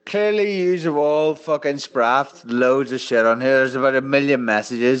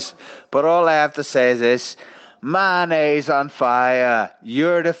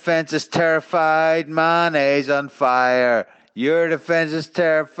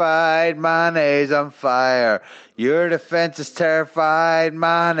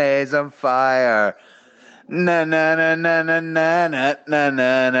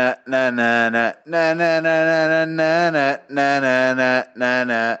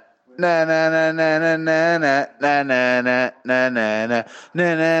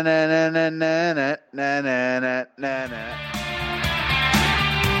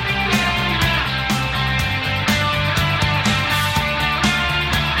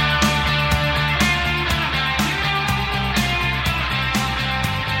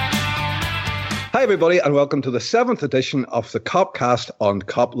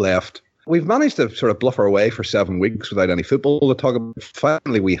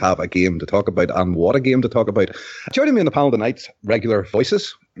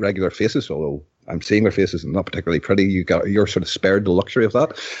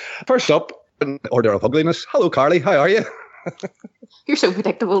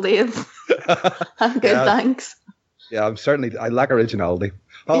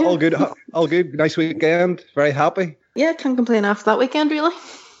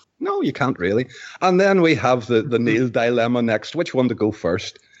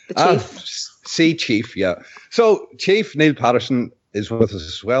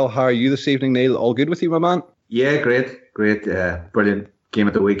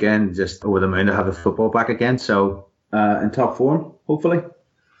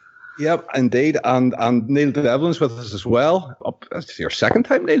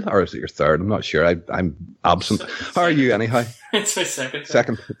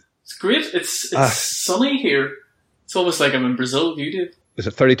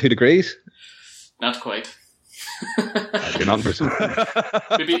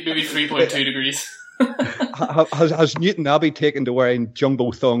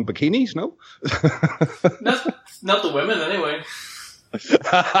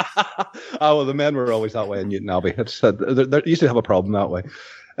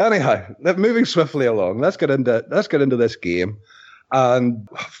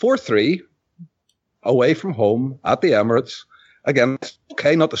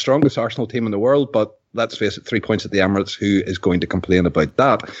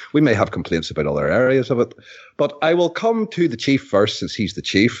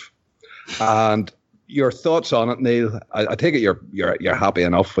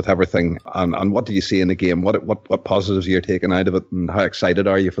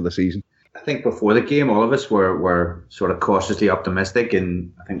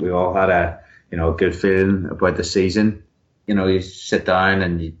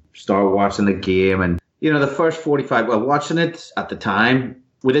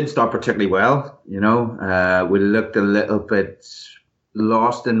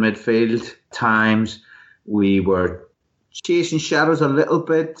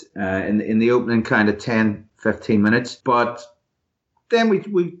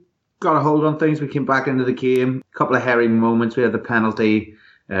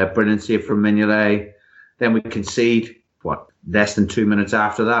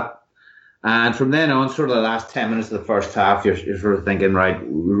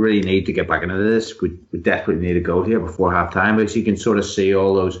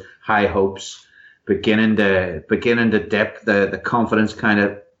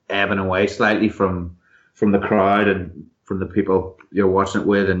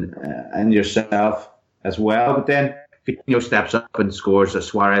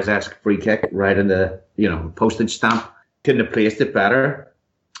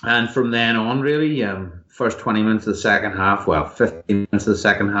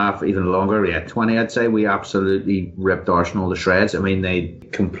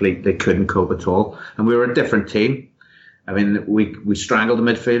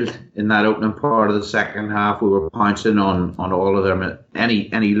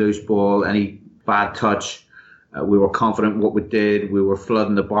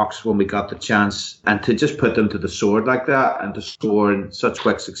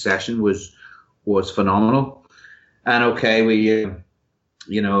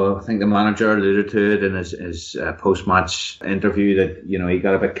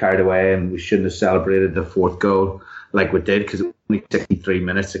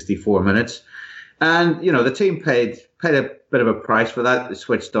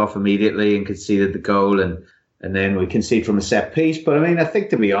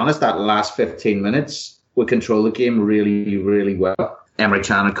Emre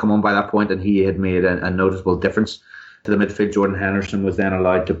Can had come on by that point, and he had made a noticeable difference to the midfield. Jordan Henderson was then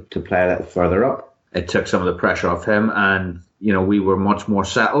allowed to play a little further up. It took some of the pressure off him, and we were much more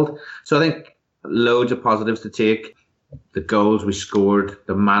settled. So I think loads of positives to take. The goals we scored,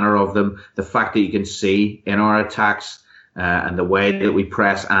 the manner of them, the fact that you can see in our attacks and the way that we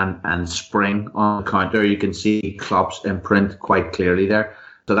press and spring on the counter, you can see Klopp's imprint quite clearly there.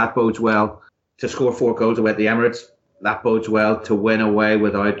 So that bodes well. To score 4 goals away at the Emirates, that bodes well. To win away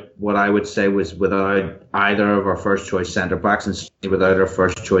without what I would say was without either of our first choice centre backs, and without our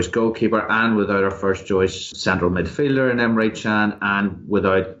first choice goalkeeper, and without our first choice central midfielder in Emre Can, and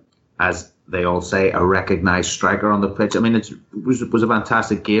without, as they all say, a recognised striker on the pitch. I mean, it was a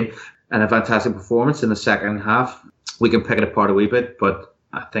fantastic game and a fantastic performance in the second half. We can pick it apart a wee bit, but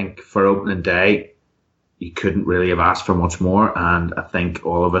I think for opening day, you couldn't really have asked for much more. And I think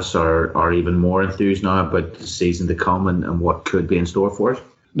all of us are even more enthused now about the season to come and what could be in store for us.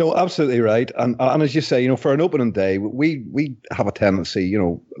 No, absolutely right. And as you say, for an opening day, we have a tendency,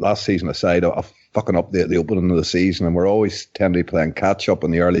 last season aside, of fucking up the opening of the season, and we're always tend to be playing catch up in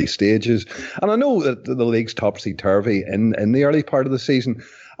the early stages. And I know that the league's topsy-turvy in the early part of the season.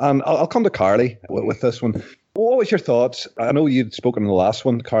 And I'll come to Carly with this one. What was your thoughts? I know you'd spoken in the last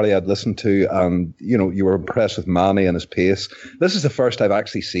one, Carly, I'd listened to, and you were impressed with Manny and his pace. This is the first I've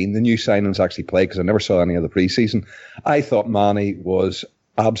actually seen the new signings actually play, because I never saw any of the preseason. I thought Manny was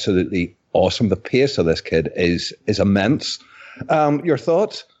absolutely awesome. The pace of this kid is immense. Your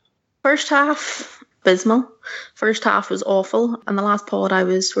thoughts? First half, abysmal. First half was awful. And the last pod, I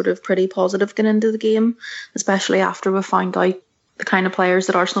was sort of pretty positive going into the game, especially after we found out the kind of players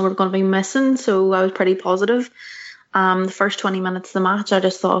that Arsenal were going to be missing. So I was pretty positive. The first 20 minutes of the match, I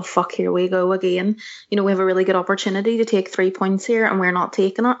just thought, oh, fuck, here we go again. We have a really good opportunity to take 3 points here, and we're not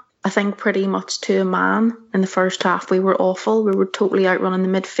taking it. I think pretty much to a man in the first half, we were awful. We were totally outrunning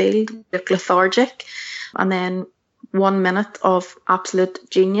the midfield, lethargic. And then 1 minute of absolute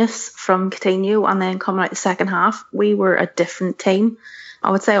genius from Coutinho, and then coming out the second half, we were a different team. I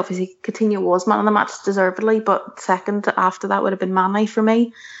would say obviously Coutinho was man of the match deservedly, but second after that would have been Manny for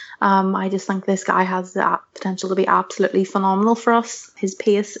me. I just think this guy has the potential to be absolutely phenomenal for us. His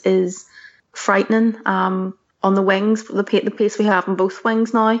pace is frightening. On the wings, the pace we have on both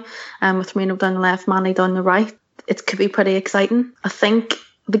wings now, with Firmino down the left, Manny down the right, it could be pretty exciting. I think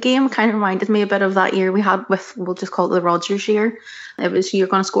the game kind of reminded me a bit of that year we had with, we'll just call it the Rodgers year. It was, you're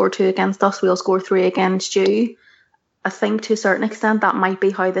going to score 2 against us, we'll score 3 against you. I think to a certain extent that might be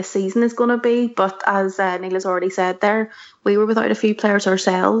how this season is going to be, but as Neil has already said there, we were without a few players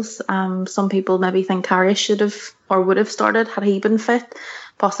ourselves. Some people maybe think Karius should have or would have started had he been fit,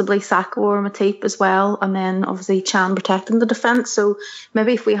 possibly Sakho or Matip as well, and then obviously Can protecting the defence. So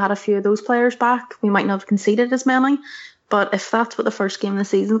maybe if we had a few of those players back, we might not have conceded as many. But if that's what the first game of the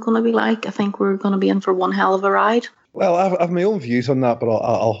season is going to be like, I think we're going to be in for one hell of a ride. Well, I have my own views on that, but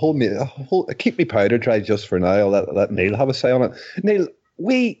I'll keep me powder dry just for now. I'll let Neil have a say on it. Neil,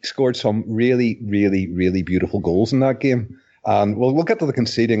 we scored some really, really, really beautiful goals in that game. And we'll get to the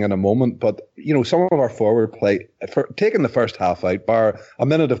conceding in a moment, but some of our forward play, taking the first half out, bar a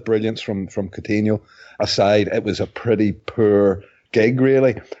minute of brilliance from Coutinho aside, it was a pretty poor gig,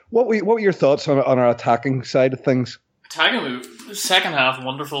 really. What were your thoughts on our attacking side of things? Attacking, second half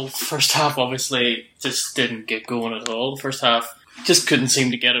wonderful. First half obviously just didn't get going at all. The first half just couldn't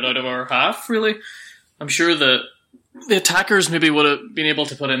seem to get it out of our half, really. I'm sure that the attackers maybe would have been able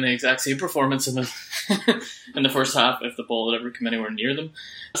to put in the exact same performance in the in the first half if the ball had ever come anywhere near them.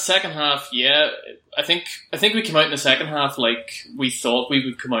 The second half, yeah, I think we came out in the second half like we thought we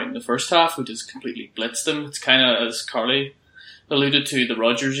would come out in the first half. We just completely blitzed them. It's kind of, as Carly alluded to, the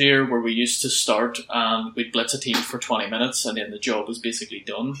Rodgers year where we used to start and we'd blitz a team for 20 minutes and then the job was basically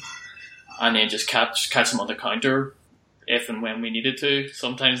done, and then just catch them on the counter if and when we needed to.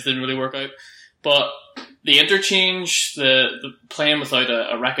 Sometimes it didn't really work out, but the interchange, the playing without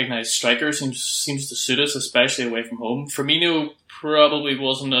a recognised striker seems to suit us, especially away from home. Firmino probably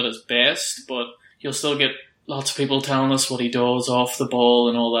wasn't at his best, but you'll still get lots of people telling us what he does off the ball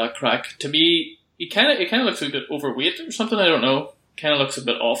and all that crack. To me, He kind of looks a bit overweight or something. I don't know. Kind of looks a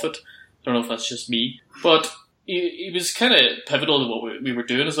bit off it. I don't know if that's just me, but he was kind of pivotal to what we were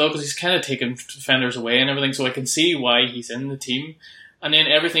doing as well, because he's kind of taking defenders away and everything. So I can see why he's in the team. And then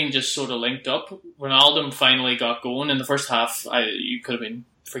everything just sort of linked up. Ronaldo finally got going in the first half. You could have been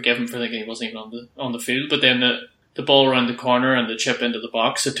forgiven for thinking he wasn't even on the field, but then the ball around the corner and the chip into the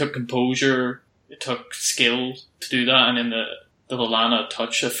box. It took composure. It took skill to do that, and then the Lallana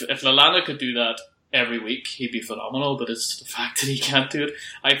touch. If Lallana could do that every week, he'd be phenomenal, but it's the fact that he can't do it.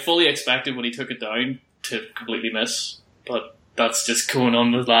 I fully expected when he took it down to completely miss, but that's just going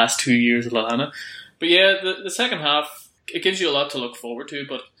on the last 2 years of Lallana. But yeah, the second half, it gives you a lot to look forward to,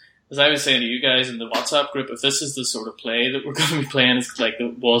 but as I was saying to you guys in the WhatsApp group, if this is the sort of play that we're going to be playing, it's like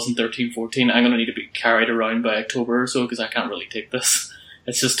it was in 13-14, I'm going to need to be carried around by October or so, because I can't really take this.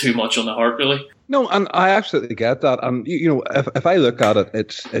 It's just too much on the heart, really. No, and I absolutely get that. And, if I look at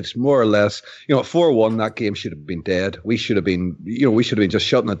it, it's more or less, 4-1, that game should have been dead. We should have been just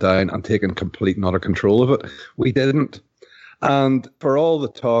shutting it down and taking complete and utter control of it. We didn't. And for all the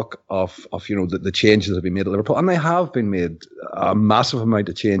talk of the changes that have been made at Liverpool, and they have been made a massive amount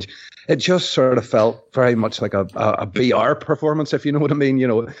of change, it just sort of felt very much like a BR performance, if you know what I mean.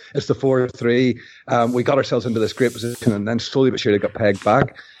 It's the 4-3. We got ourselves into this great position and then slowly but surely got pegged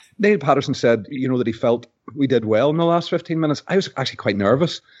back. Neil Patterson said, that he felt we did well in the last 15 minutes. I was actually quite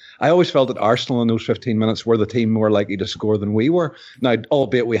nervous. I always felt that Arsenal in those 15 minutes were the team more likely to score than we were. Now,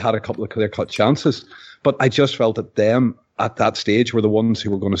 albeit we had a couple of clear-cut chances, but I just felt that them at that stage were the ones who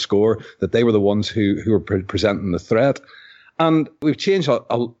were going to score, that they were the ones who were presenting the threat. And we've changed a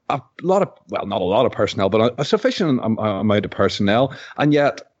lot of, well, not a lot of personnel, but a sufficient amount of personnel. And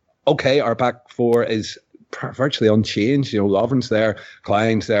yet, okay, our back four is virtually unchanged. Lovren's there,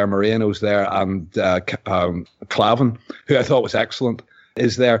 Klein's there, Moreno's there, and Klavan, who I thought was excellent,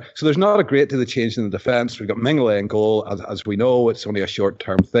 is there. So there's not a great deal of change in the defence. We've got Mignolet in goal. As we know, it's only a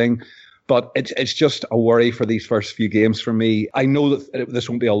short-term thing. But it's just a worry for these first few games for me. I know that this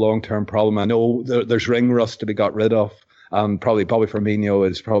won't be a long-term problem. I know there's ring rust to be got rid of. And probably Bobby Firmino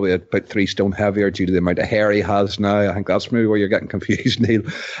is probably about 3 stone heavier due to the amount of hair he has now. I think that's maybe where you're getting confused, Neil.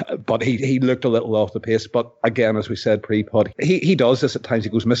 But he looked a little off the pace. But again, as we said pre-pod, he does this at times. He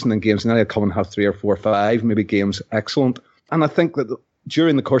goes missing in games, and then he'll come and have 3 or 4 or 5, maybe games excellent. And I think that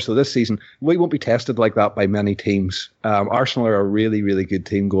during the course of this season, we won't be tested like that by many teams. Arsenal are a really, really good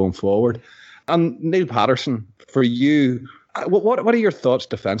team going forward. And Neil Patterson, for you, what are your thoughts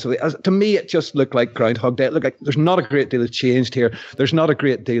defensively? To me, it just looked like Groundhog Day. It looked like there's not a great deal has changed here. There's not a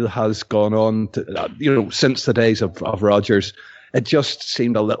great deal has gone on, since the days of Rodgers. It just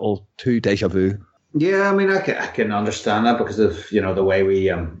seemed a little too deja vu. Yeah, I mean, I can understand that because of the way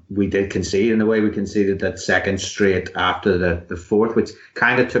we did concede and the way we conceded that second straight after the fourth, which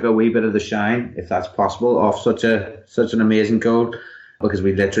kind of took a wee bit of the shine, if that's possible, off such an amazing goal. Because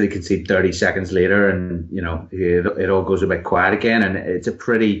we literally concede 30 seconds later, and it all goes a bit quiet again, and it's a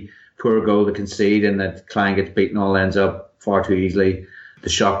pretty poor goal to concede, and that Klein gets beaten, all ends up far too easily. The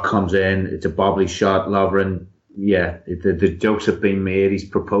shot comes in, it's a bobbly shot. Lovren, the jokes have been made. He's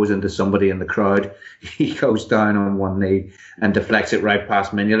proposing to somebody in the crowd. He goes down on one knee and deflects it right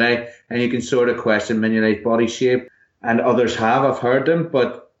past Mignolet, and you can sort of question Mignolet's body shape, and others have. I've heard them,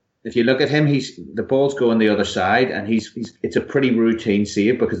 but if you look at him, the ball's going the other side, and it's a pretty routine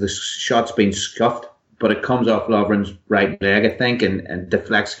save because the shot's been scuffed, but it comes off Lovren's right leg, I think, and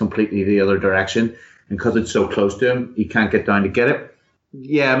deflects completely the other direction. And because it's so close to him, he can't get down to get it.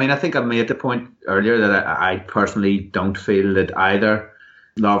 Yeah, I mean, I think I made the point earlier that I personally don't feel that either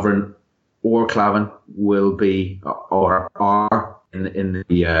Lovren or Klavan will be or are in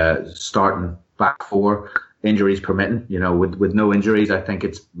the starting back four. Injuries permitting, with no injuries, I think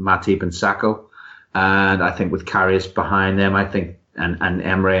it's Matip and Sakho, and I think with Karius behind them, I think, and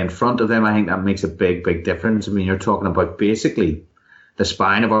Emre in front of them, I think that makes a big, big difference. I mean, you're talking about basically the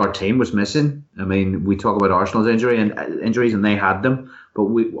spine of our team was missing. I mean, we talk about Arsenal's injuries, and they had them, but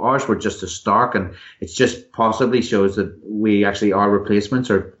ours were just as stark, and it just possibly shows that we actually, our replacements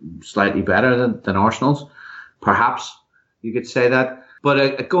are slightly better than Arsenal's. Perhaps you could say that.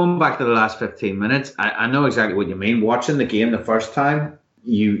 But going back to the last 15 minutes, I know exactly what you mean. Watching the game the first time,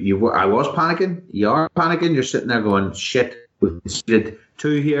 I was panicking. You are panicking. You're sitting there going, shit, we've conceded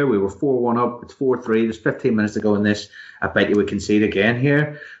 2 here. We were 4-1 up. It's 4-3. There's 15 minutes to go in this. I bet you we concede again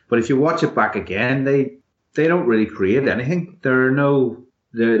here. But if you watch it back again, they don't really create anything. They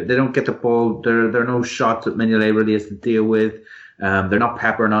don't get the ball. There are no shots that Mignolet really has to deal with. They're not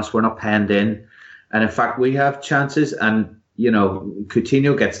peppering us. We're not penned in. And in fact, we have chances, and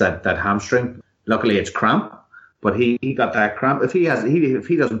Coutinho gets that hamstring. Luckily, it's cramp, but he got that cramp. If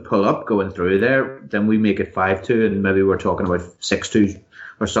he doesn't pull up going through there, then we make it 5-2, and maybe we're talking about 6-2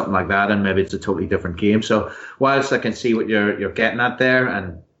 or something like that, and maybe it's a totally different game. So whilst I can see what you're getting at there,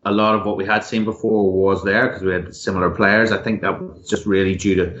 and a lot of what we had seen before was there because we had similar players, I think that was just really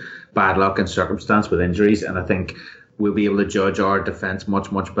due to bad luck and circumstance with injuries, and I think we'll be able to judge our defence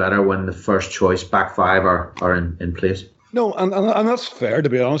much, much better when the first choice back five are in place. No, and that's fair, to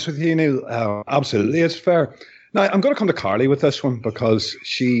be honest with you, Neil. Absolutely, it's fair. Now, I'm going to come to Carly with this one because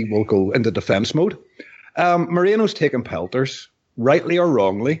she will go into defence mode. Moreno's taken pelters, rightly or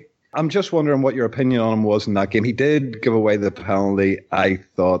wrongly. I'm just wondering what your opinion on him was in that game. He did give away the penalty. I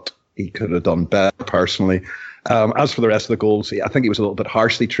thought he could have done better personally. As for the rest of the goals, I think he was a little bit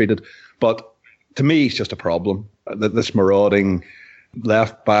harshly treated. But to me, he's just a problem. This marauding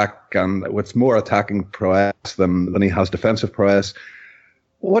left back and with more attacking prowess than he has defensive prowess.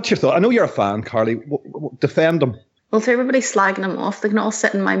 What's your thought? I know you're a fan, Carly. Defend him. Well, if everybody's slagging him off, they can all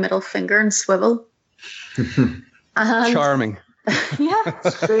sit in my middle finger and swivel. Charming.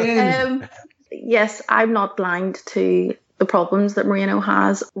 Yeah. Yes, I'm not blind to the problems that Moreno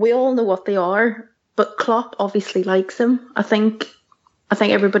has. We all know what they are, but Klopp obviously likes him. I think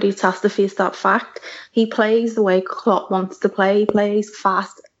everybody just has to face that fact. He plays the way Klopp wants to play. He plays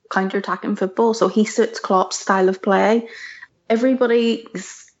fast, counter-attacking football, so he suits Klopp's style of play. Everybody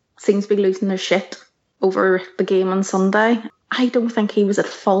seems to be losing their shit over the game on Sunday. I don't think he was at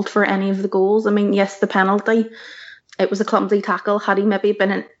fault for any of the goals. I mean, yes, the penalty, it was a clumsy tackle. Had he maybe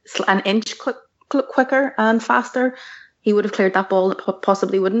been an inch quicker and faster, he would have cleared that ball. It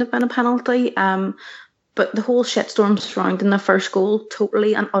possibly wouldn't have been a penalty. But the whole shitstorm surrounding the first goal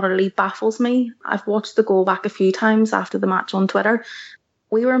totally and utterly baffles me. I've watched the goal back a few times after the match on Twitter.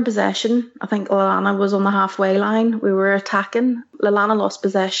 We were in possession. I think Lallana was on the halfway line. We were attacking. Lallana lost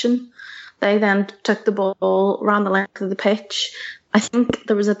possession. They then took the ball, ran the length of the pitch. I think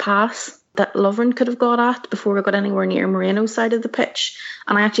there was a pass that Lovren could have got at before we got anywhere near Moreno's side of the pitch.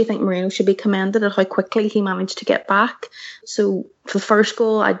 And I actually think Moreno should be commended at how quickly he managed to get back. So for the first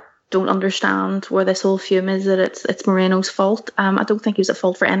goal, I don't understand where this whole fume is that it's Moreno's fault. I don't think he was at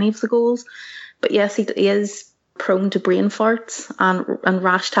fault for any of the goals. But yes, he is prone to brain farts and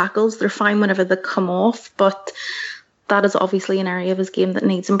rash tackles. They're fine whenever they come off, but that is obviously an area of his game that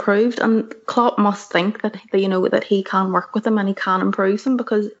needs improved. And Klopp must think that that he can work with him and he can improve him,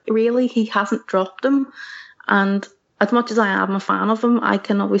 because really he hasn't dropped him. And as much as I am a fan of him, I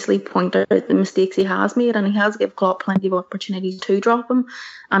can obviously point out the mistakes he has made, and he has given Klopp plenty of opportunities to drop him,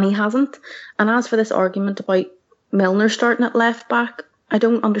 and he hasn't. And as for this argument about Milner starting at left back, I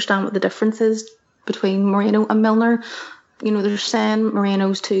don't understand what the difference is between Moreno and Milner. They're saying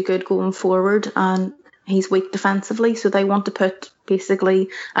Moreno's too good going forward and he's weak defensively, so they want to put basically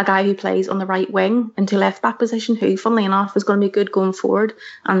a guy who plays on the right wing into left back position, who, funnily enough, is going to be good going forward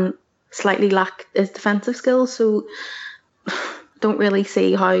and slightly lack his defensive skills. So don't really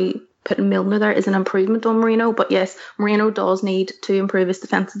see how putting Milner there is an improvement on Moreno. But yes, Moreno does need to improve his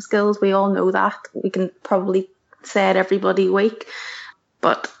defensive skills. We all know that. We can probably say it every bloody week.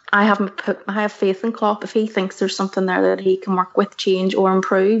 But I have faith in Klopp. If he thinks there's something there that he can work with, change or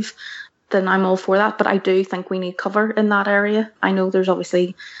improve, then I'm all for that. But I do think we need cover in that area. I know there's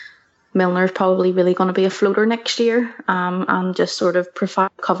obviously Milner's probably really going to be a floater next year, and just sort of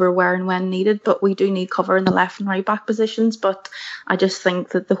provide cover where and when needed. But we do need cover in the left and right back positions. But I just think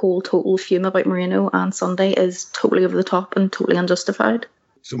that the whole total fume about Moreno and Sunday is totally over the top and totally unjustified.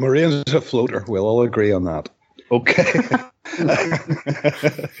 So Moreno's a floater. We'll all agree on that. Okay.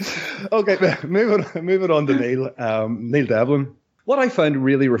 Okay, moving on to Neil Devlin. What I found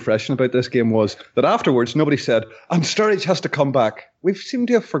really refreshing about this game was that afterwards nobody said, and Sturridge has to come back. We've seemed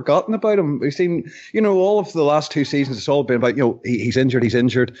to have forgotten about him. We've seen, all of the last two seasons, it's all been about, he's injured,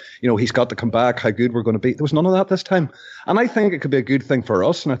 he's got to come back, how good we're going to be. There was none of that this time. And I think it could be a good thing for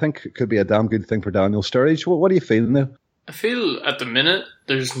us, and I think it could be a damn good thing for Daniel Sturridge. What do you feel now? I feel at the minute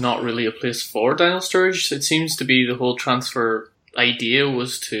there's not really a place for Daniel Sturridge. It seems to be the whole transfer idea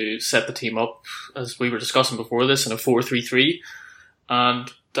was to set the team up, as we were discussing before this, in a 4-3-3.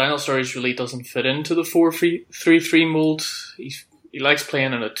 And Daniel Sturridge really doesn't fit into the 4-3-3 mould. He likes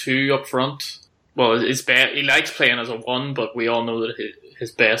playing in a 2 up front. Well, he likes playing as a 1, but we all know that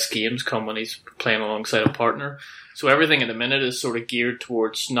his best games come when he's playing alongside a partner. So everything at the minute is sort of geared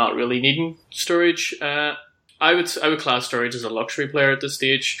towards not really needing Sturridge. I would class Sturridge as a luxury player at this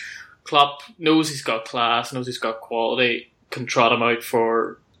stage. Klopp knows he's got class, knows he's got quality, can trot him out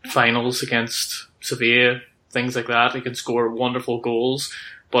for finals against Sevilla, things like that. He can score wonderful goals.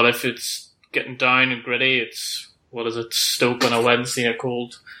 But if it's getting down and gritty, it's, Stoke on a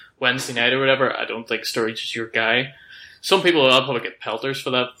cold Wednesday night or whatever, I don't think Sturridge is your guy. Some people will probably get pelters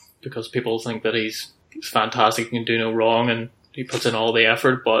for that because people think that he's fantastic, he can do no wrong, and he puts in all the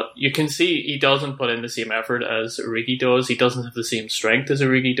effort, but you can see he doesn't put in the same effort as Origi does. He doesn't have the same strength as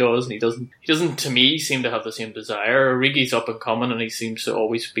Origi does, and he doesn't to me seem to have the same desire. Origi's up and coming, and he seems to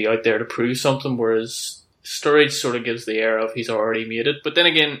always be out there to prove something, whereas Sturridge sort of gives the air of he's already made it. But then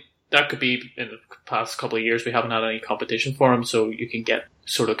again, that could be in the past couple of years we haven't had any competition for him, so you can get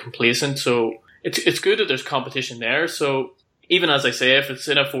sort of complacent. So it's good that there's competition there. So even as I say, if it's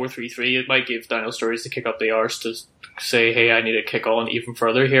in a 4-3-3, it might give Daniel Sturridge to kick up the arse to say, hey, I need to kick on even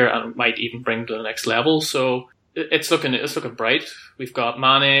further here, and might even bring to the next level. So it's looking bright. We've got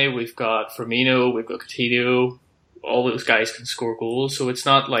Mane, we've got Firmino, we've got Coutinho. All those guys can score goals, so it's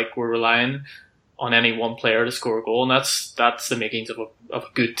not like we're relying on any one player to score a goal, and that's the makings of a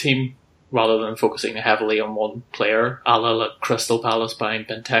good team, rather than focusing heavily on one player, a la like Crystal Palace buying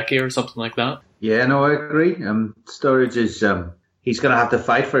Benteke or something like that. Yeah, no, I agree. Sturridge is he's going to have to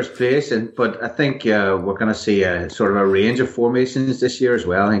fight for his place, but I think we're going to see a sort of a range of formations this year as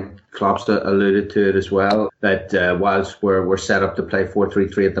well. I think Klopp's alluded to it as well, that whilst we're set up to play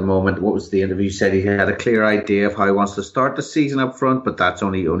 4-3-3 at the moment, what was the interview said? He had a clear idea of how he wants to start the season up front, but that's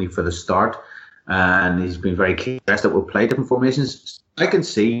only for the start. And he's been very clear that we'll play different formations. I can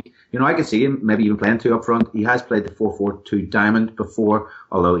see him maybe even playing two up front. He has played the 4-4-2 diamond before,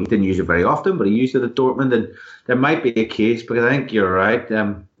 although he didn't use it very often, but he used it at Dortmund, and there might be a case, because I think you're right,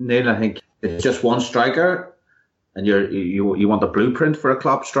 Neil. I think it's just one striker, and you want the blueprint for a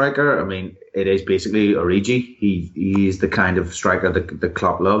Klopp striker. I mean, it is basically Origi. He is the kind of striker that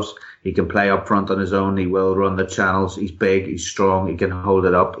Klopp loves. He can play up front on his own. He will run the channels. He's big. He's strong. He can hold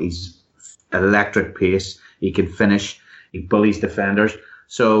it up. He's electric pace. He can finish. He bullies defenders.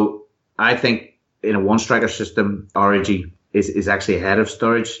 So I think in a one-striker system, Origi is actually ahead of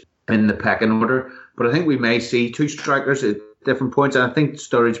Sturridge in the pecking order. But I think we may see two strikers at different points. And I think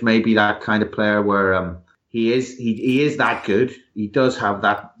Sturridge may be that kind of player where he is that good. He does have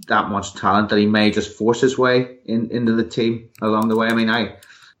that much talent that he may just force his way into the team along the way. I mean, I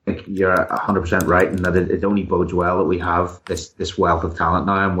think you're 100% right in that it only bodes well that we have this wealth of talent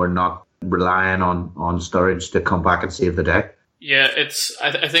now, and we're not relying on Sturridge to come back and save the day. Yeah,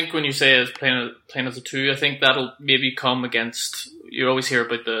 I think when you say it's playing as a two, I think that'll maybe come against. You always hear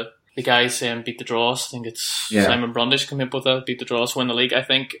about the guys saying beat the draws. I think it's Simon Brundish came up with that, beat the draws, win the league. I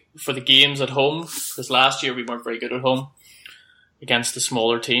think for the games at home, because last year we weren't very good at home against the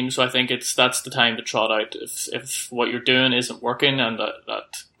smaller teams, so I think that's the time to trot out if what you're doing isn't working and that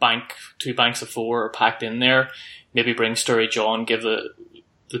two banks of four are packed in there. Maybe bring Sturridge on, give the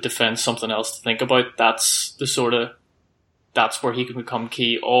defence something else to think about. That's where he can become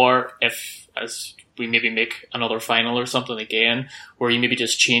key. Or if, as we maybe make another final or something again, where you maybe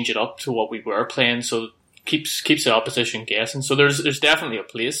just change it up to what we were playing, so keeps the opposition guessing. So there's definitely a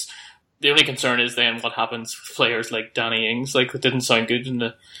place. The only concern is then what happens with players like Danny Ings. Like, it didn't sound good in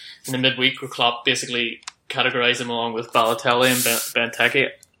the midweek where Klopp basically categorised him along with Balotelli and Benteke.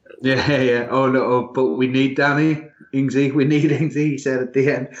 Yeah. Oh no, but we need Danny Ingsy. We need Ingsy, he said at the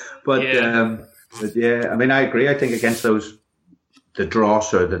end. But yeah, I mean, I agree. I think against the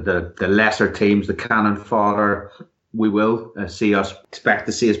dross or the lesser teams, the cannon fodder, we will expect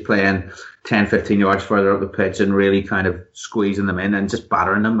to see us playing 10, 15 yards further up the pitch and really kind of squeezing them in and just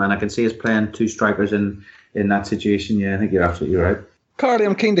battering them. And I can see us playing two strikers in that situation. Yeah, I think you're absolutely right. Carly,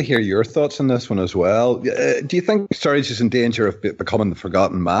 I'm keen to hear your thoughts on this one as well. Do you think Sturridge is in danger of becoming the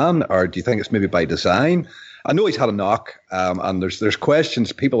forgotten man, or do you think it's maybe by design? I know he's had a knock, and there's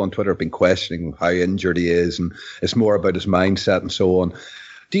questions. People on Twitter have been questioning how injured he is, and it's more about his mindset and so on.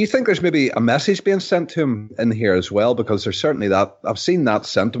 Do you think there's maybe a message being sent to him in here as well? Because there's certainly that. I've seen that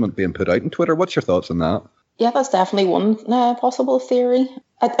sentiment being put out on Twitter. What's your thoughts on that? Yeah, that's definitely one possible theory.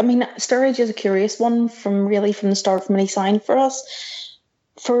 I mean, Sturridge is a curious one from the start, from when he signed for us.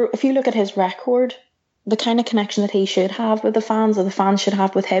 If you look at his record, the kind of connection that he should have with the fans, or the fans should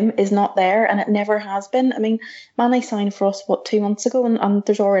have with him, is not there, and it never has been. I mean, Mane signed for us 2 months ago, and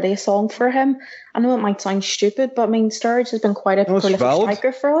there's already a song for him. I know it might sound stupid, but I mean, Sturridge has been quite a prolific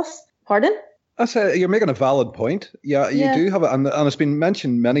striker for us. Pardon? I say you're making a valid point. Yeah, you do have it, and it's been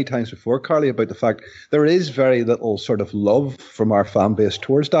mentioned many times before, Carly, about the fact there is very little sort of love from our fan base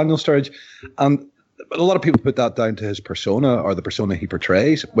towards Daniel Sturridge, and a lot of people put that down to his persona, or the persona he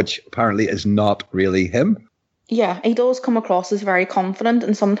portrays, which apparently is not really him. Yeah, he does come across as very confident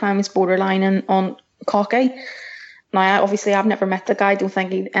and sometimes borderline on cocky. Now, obviously, I've never met the guy. I don't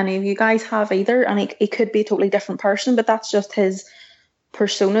think any of you guys have either. And he could be a totally different person, but that's just his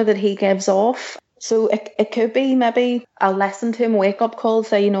persona that he gives off. So it could be maybe a lesson to him, wake up call,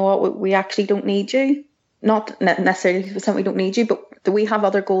 say, you know what, we actually don't need you. Not necessarily saying we don't need you, but we have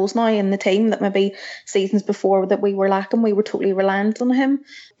other goals now in the team that maybe seasons before that we were lacking. We were totally reliant on him.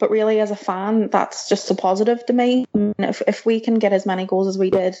 But really, as a fan, that's just a positive to me. I mean, if we can get as many goals as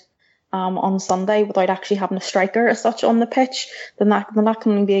we did on Sunday without actually having a striker as such on the pitch, then that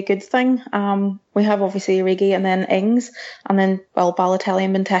can only be a good thing. We have obviously Origi and then Ings, and then Balotelli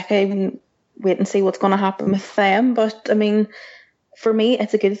and Benteke. We can wait and see what's going to happen with them. But I mean, for me,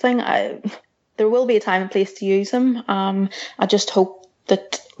 it's a good thing. there will be a time and place to use him. I just hope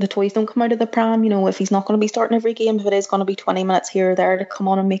that the toys don't come out of the pram. If he's not going to be starting every game, if it is going to be 20 minutes here or there to come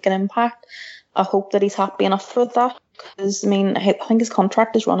on and make an impact, I hope that he's happy enough with that. Because, I think his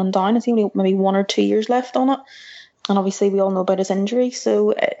contract is running down. It's only maybe 1 or 2 years left on it. And obviously we all know about his injury.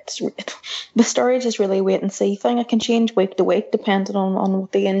 So the Sturridge is really a wait and see thing. It can change week to week depending on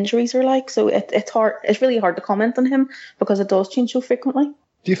what the injuries are like. So it's hard. It's really hard to comment on him because it does change so frequently.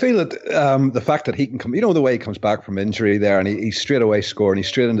 Do you feel that the fact that he can come, the way he comes back from injury there and he's straight away scoring, he's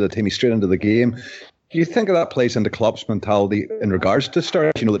straight into the team, he's straight into the game, do you think that plays into Klopp's mentality in regards to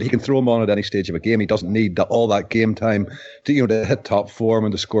Sturridge? That he can throw him on at any stage of a game. He doesn't need all that game time to hit top form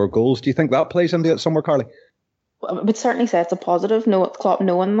and to score goals. Do you think that plays into it somewhere, Carly? I would certainly say it's a positive. Klopp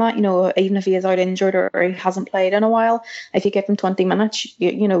knowing that, even if he is out injured or he hasn't played in a while, if you give him 20 minutes,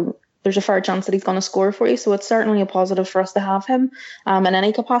 there's a fair chance that he's going to score for you. So it's certainly a positive for us to have him in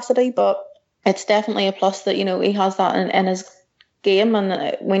any capacity. But it's definitely a plus that, he has that in his game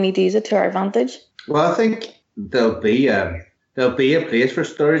and we need to use it to our advantage. Well, I think there'll be a place for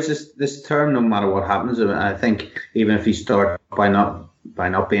Sturridge this term, no matter what happens. I think even if he starts by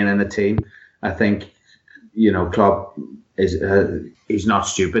not being in the team, I think Klopp he's not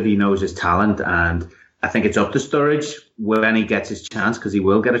stupid. He knows his talent, and I think it's up to Sturridge when he gets his chance, because he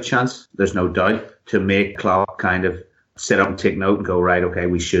will get a chance. There's no doubt, to make Klopp kind of sit up and take note and go, right, okay,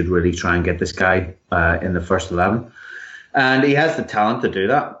 we should really try and get this guy in the first 11, and he has the talent to do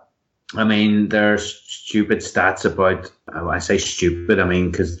that. There's stupid stats about, I say stupid,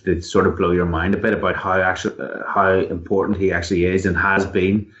 because they sort of blow your mind a bit about how important he actually is and has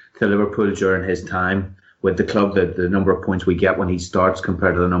been to Liverpool during his time with the club, the number of points we get when he starts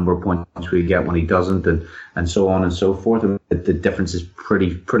compared to the number of points we get when he doesn't, and so on and so forth. The difference is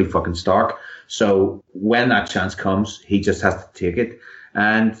pretty fucking stark. So when that chance comes, he just has to take it.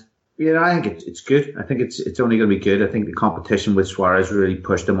 And I think it's good. I think it's only going to be good. I think the competition with Suarez really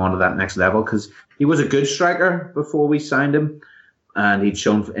pushed him onto that next level, because he was a good striker before we signed him, and he'd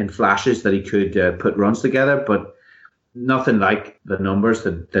shown in flashes that he could put runs together, but nothing like the numbers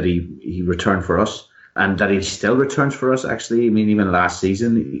that he returned for us, and that he still returns for us, actually. Even last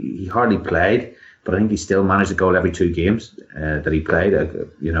season, he hardly played, but I think he still managed a goal every 2 games that he played,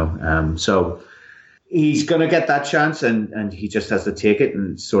 so he's going to get that chance, and he just has to take it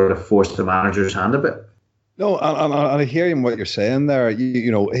and sort of force the manager's hand a bit. No, and I hear him what you're saying there.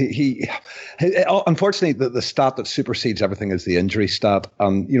 He unfortunately, the stat that supersedes everything is the injury stat.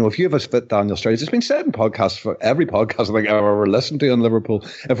 And if you have a fit Daniel Sturridge, it's been said in podcasts, for every podcast I think I've ever listened to in Liverpool,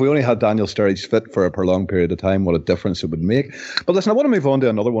 if we only had Daniel Sturridge fit for a prolonged period of time, what a difference it would make. But listen, I want to move on to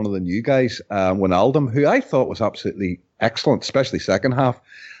another one of the new guys, Wijnaldum, who I thought was absolutely excellent, especially second half.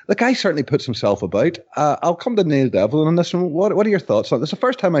 The guy certainly puts himself about. I'll come to Neil Devlin on this one. What are your thoughts on this? The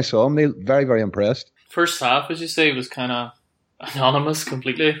first time I saw him, Neil, very, very impressed. First half, as you say, was kind of anonymous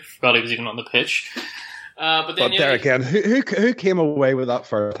completely. Forgot he was even on the pitch. But there again, who came away with that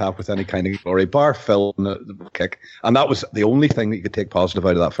first half with any kind of glory? Bar Phil and the kick. And that was the only thing that you could take positive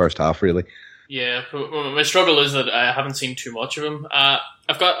out of that first half, really. Yeah, my struggle is that I haven't seen too much of him.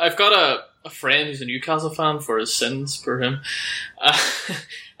 I've got a friend who's a Newcastle fan, for his sins, for him.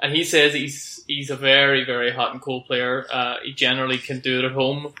 And he says he's a very, very hot and cold player. He generally can do it at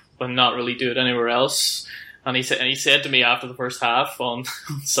home, but not really do it anywhere else. And he said to me after the first half on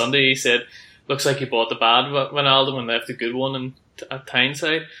Sunday, he said, "Looks like you bought the bad Wijnaldum and left the good one at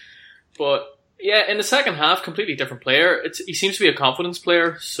Tyneside." But yeah, in the second half, completely different player. He seems to be a confidence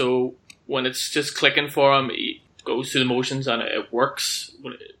player. So when it's just clicking for him, he goes through the motions and it works.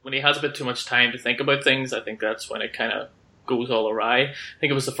 When he has a bit too much time to think about things, I think that's when it kind of goes all awry. I think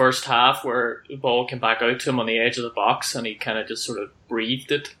it was the first half where the ball came back out to him on the edge of the box and he kind of just sort of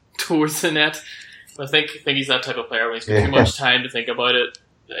breathed it towards the net. I think he's that type of player. When he's got too much time to think about it,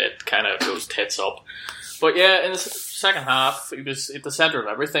 it kind of goes tits up. But yeah, in the second half, he was at the centre of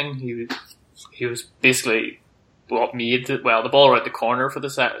everything. He was basically what made the ball right the corner for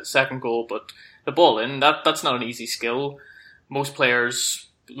the second goal, but the ball in, that's not an easy skill. Most players,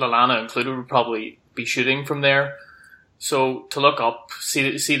 Lallana included, would probably be shooting from there. So to look up,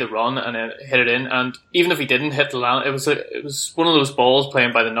 see the run and then hit it in, and even if he didn't hit Lallana, it was one of those balls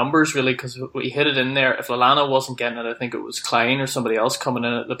playing by the numbers, really, because he hit it in there. If Lallana wasn't getting it, I think it was Klein or somebody else coming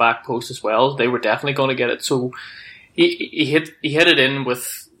in at the back post as well. They were definitely going to get it. So he hit it in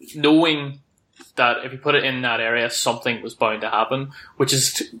with knowing that if he put it in that area, something was bound to happen, which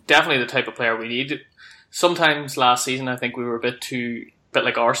is definitely the type of player we need. Sometimes last season, I think we were a bit too bit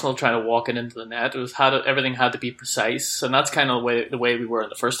like Arsenal trying to walk it into the net. Everything had to be precise, and that's kind of the way we were in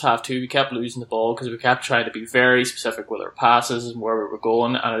the first half too. We kept losing the ball because we kept trying to be very specific with our passes and where we were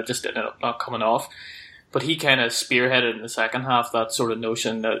going, and it just ended up not coming off. But he kind of spearheaded in the second half that sort of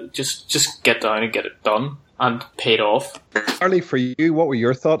notion that just get down and get it done, and paid off. Charlie, for you, what were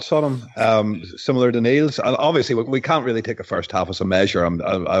your thoughts on him? Similar to Neil's, and obviously we can't really take the first half as a measure.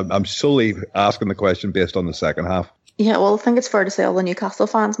 I'm solely asking the question based on the second half. Yeah, well, I think it's fair to say all the Newcastle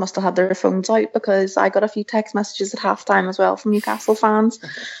fans must have had their phones out, because I got a few text messages at halftime as well from Newcastle fans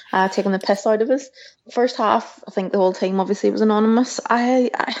taking the piss out of us. First half, I think the whole team obviously was anonymous.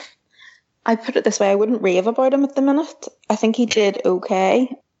 I put it this way, I wouldn't rave about him at the minute. I think he did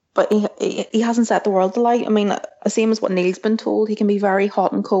okay, but he hasn't set the world alight. I mean, the same as what Neil's been told, he can be very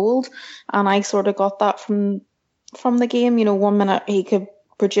hot and cold, and I sort of got that from the game. 1 minute he could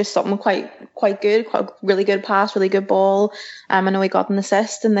produce something quite good, really good pass, really good ball. I know he got an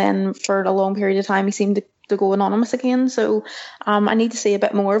assist, and then for a long period of time he seemed to go anonymous again. So I need to see a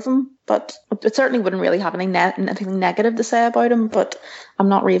bit more of him, but it certainly wouldn't really have anything negative to say about him, but I'm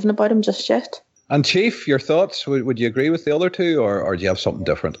not raving about him just yet. And Chief, your thoughts? Would you agree with the other two, or do you have something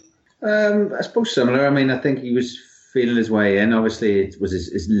different? I suppose similar. I mean, I think he was feeling his way in. Obviously, it was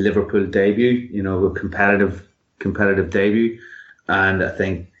his Liverpool debut, a competitive debut. And I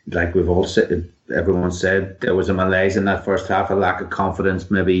think, like we've all said, everyone said, there was a malaise in that first half, a lack of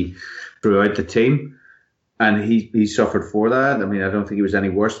confidence maybe throughout the team. And he suffered for that. I mean, I don't think he was any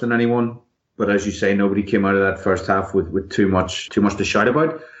worse than anyone. But as you say, nobody came out of that first half with too much to shout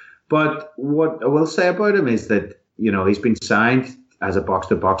about. But what I will say about him is that, he's been signed as a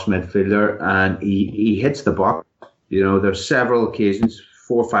box-to-box midfielder, and he hits the box. There's several occasions,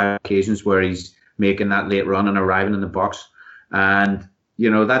 4 or 5 occasions, where he's making that late run and arriving in the box. And,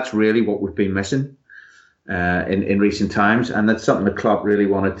 that's really what we've been missing in recent times. And that's something that Klopp really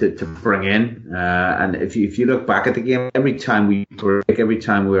wanted to bring in. And if you look back at the game, every time we break, every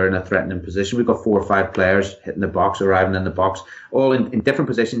time we're in a threatening position, we've got 4 or 5 players hitting the box, arriving in the box, all in different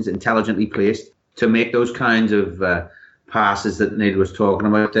positions, intelligently placed to make those kinds of passes that Neil was talking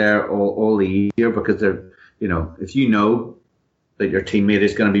about there all the easier, because they're, if you know that your teammate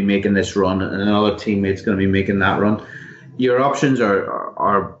is going to be making this run and another teammate's going to be making that run, your options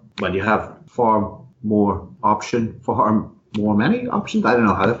are well, you have far more many options. I don't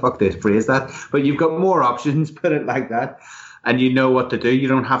know how the fuck they phrase that, but you've got more options, put it like that, and you know what to do. You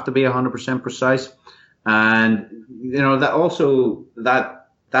don't have to be 100% precise, and that also that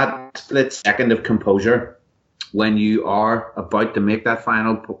split second of composure when you are about to make that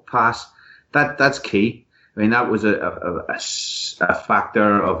final pass, that's key. I mean, that was a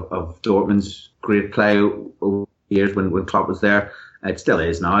factor of Dortmund's great play over years when Klopp was there. It still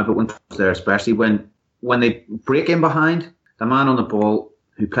is now, but when Klopp was there, especially when they break in behind, the man on the ball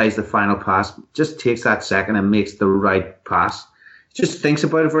who plays the final pass just takes that second and makes the right pass. Just thinks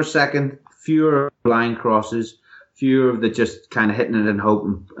about it for a second. Fewer blind crosses, fewer of the just kind of hitting it and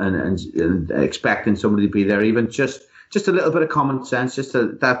hoping and expecting somebody to be there. Even just a little bit of common sense, just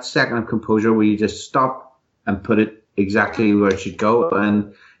that second of composure where you just stop and put it exactly where it should go.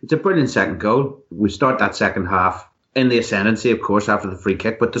 And it's a brilliant second goal. We start that second half in the ascendancy, of course, after the free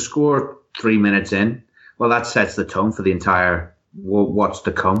kick, but to score 3 minutes in, well, that sets the tone for the entire what's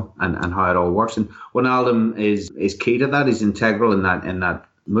to come and how it all works. And Wijnaldum is key to that. He's integral in that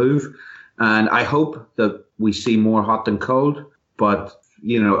move. And I hope that we see more hot than cold, but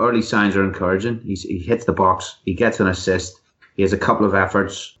early signs are encouraging. He hits the box, he gets an assist, he has a couple of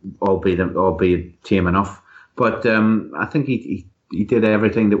efforts, albeit tame enough. But I think he did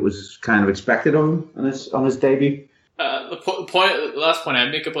everything that was kind of expected of him on his debut. The last point I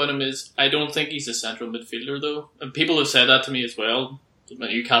make about him is I don't think he's a central midfielder, though. And people have said that to me as well. My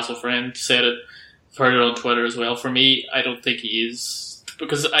Newcastle friend said it. I've heard it on Twitter as well. For me, I don't think he is.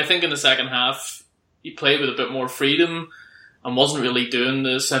 Because I think in the second half, he played with a bit more freedom and wasn't really doing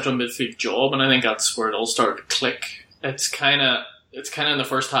the central midfield job. And I think that's where it all started to click. It's kind of in the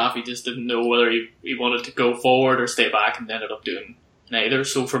first half, he just didn't know whether he wanted to go forward or stay back, and ended up doing neither.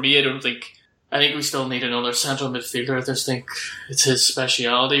 So for me, I think we still need another central midfielder. I just think it's his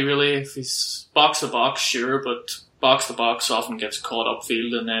speciality, really. If he's box to box, sure, but box to box often gets caught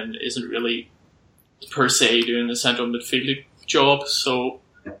upfield and then isn't really per se doing the central midfield job. So,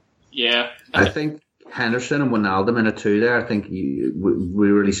 yeah. I think Henderson and Wijnaldum in a 2 there. I think we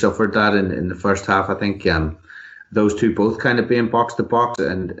really suffered that in the first half. I think those two both kind of being box to box,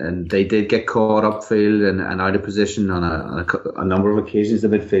 and they did get caught upfield and out of position on a number of occasions. The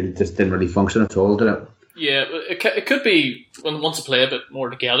midfield just didn't really function at all, did it? Yeah, it could be once they play a bit more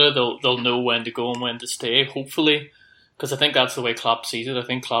together, they'll know when to go and when to stay. Hopefully, because I think that's the way Klopp sees it. I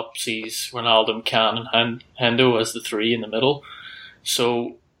think Klopp sees Ronaldo, Can, and Hendo as the three in the middle.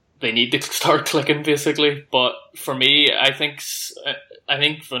 So they need to start clicking, basically. But for me, I think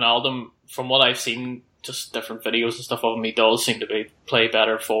Ronaldo, from what I've seen, just different videos and stuff of him, he does seem to play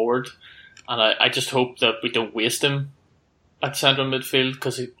better forward. And I just hope that we don't waste him at central midfield,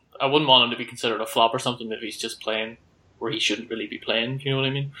 because I wouldn't want him to be considered a flop or something if he's just playing where he shouldn't really be playing, if you know what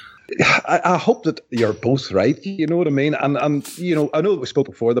I mean. I hope that you're both right, you know what I mean? And you know, I know that we spoke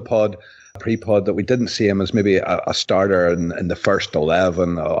before the pre-pod, that we didn't see him as maybe a starter in the first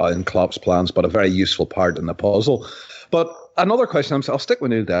 11 in Klopp's plans, but a very useful part in the puzzle. But another question, I'll stick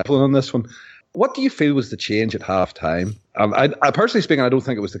with Neil Devlin on this one. What do you feel was the change at half-time? I personally speaking, I don't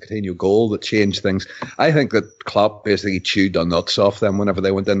think it was the Coutinho goal that changed things. I think that Klopp basically chewed the nuts off them whenever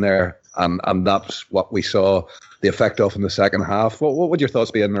they went in there, and that's what we saw the effect of in the second half. What would your thoughts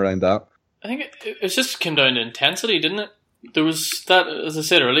be in and around that? I think it just came down to intensity, didn't it? There was that, as I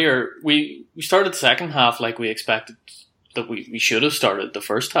said earlier, we started the second half like we expected that we should have started the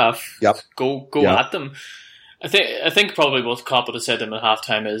first half. Yep. Go at them. I think probably what Klopp would have said to them at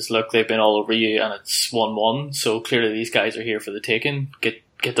halftime is, look, they've been all over you and it's 1-1, so clearly these guys are here for the taking.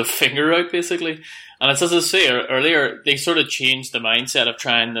 Get the finger out, basically. And it's, as I say earlier, they sort of changed the mindset of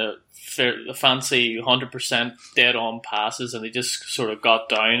trying the fancy 100% dead on passes, and they just sort of got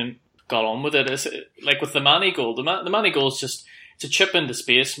down and got on with it. It's like with the Mane goal. The Mane goal is just, it's a chip into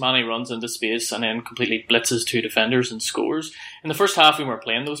space. Mane runs into space and then completely blitzes two defenders and scores. In the first half, we weren't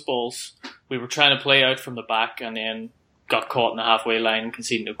playing those balls. We were trying to play out from the back and then got caught in the halfway line and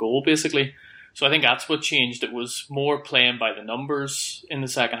conceding a goal, basically. So I think that's what changed. It was more playing by the numbers in the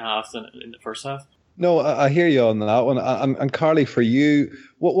second half than in the first half. No, I hear you on that one. And Carly, for you,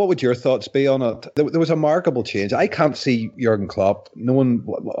 what would your thoughts be on it? There was a remarkable change. I can't see Jurgen Klopp,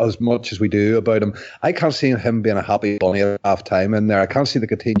 knowing as much as we do about him, I can't see him being a happy bunny at half-time in there. I can't see the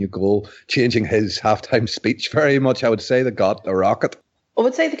Coutinho goal changing his half-time speech very much. I would say they got a rocket. I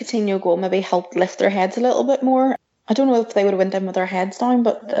would say the Coutinho goal maybe helped lift their heads a little bit more. I don't know if they would have went in with their heads down,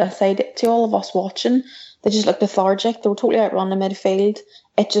 but I say to all of us watching, they just looked lethargic. They were totally outrun in midfield.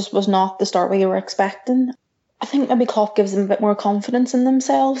 It just was not the start we were expecting. I think maybe Klopp gives them a bit more confidence in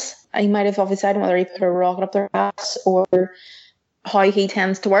themselves. He might have obviously, I don't know whether he put a rocket up their ass or how he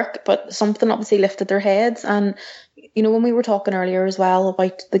tends to work, but something obviously lifted their heads. And, you know, when we were talking earlier as well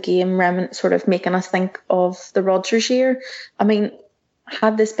about the game sort of making us think of the Rodgers year, I mean,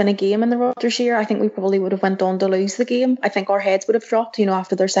 had this been a game in the Rodgers year, I think we probably would have went on to lose the game. I think our heads would have dropped, you know,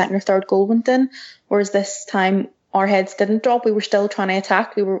 after their second or third goal went in. Whereas this time, our heads didn't drop. We were still trying to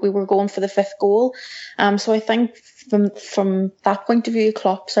attack. We were going for the fifth goal. So I think from that point of view,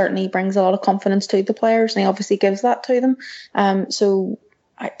 Klopp certainly brings a lot of confidence to the players, and he obviously gives that to them. So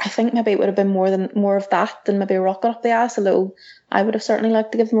I think maybe it would have been more of that than maybe a rocket up the ass. Although I would have certainly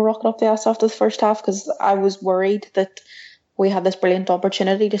liked to give them a rocket up the ass after the first half, because I was worried that we had this brilliant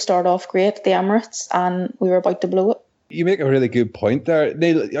opportunity to start off great at the Emirates and we were about to blow it. You make a really good point there.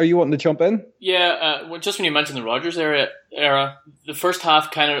 Neil, are you wanting to jump in? Yeah, just when you mentioned the Rodgers era, the first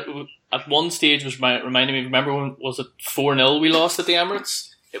half kind of, at one stage, was reminding me, remember when, was it 4-0 we lost at the Emirates?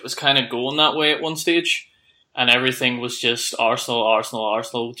 It was kind of going that way at one stage, and everything was just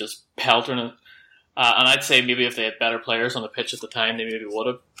Arsenal, just peltering it. And I'd say maybe if they had better players on the pitch at the time, they maybe would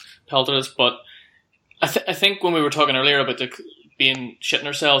have pelted us. But I think when we were talking earlier about being shitting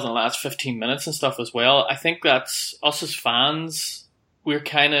ourselves in the last 15 minutes and stuff as well, I think that's us as fans. We're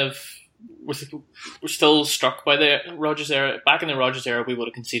still struck by the Rodgers era. Back in the Rodgers era, we would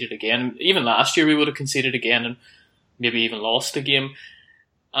have conceded again. Even last year, we would have conceded again and maybe even lost a game.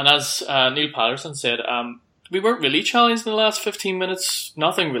 And as Neil Patterson said, we weren't really challenged in the last 15 minutes.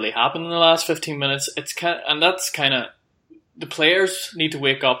 Nothing really happened in the last 15 minutes. That's kind of, the players need to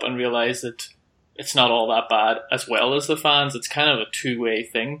wake up and realise that it's not all that bad, as well as the fans. It's kind of a two-way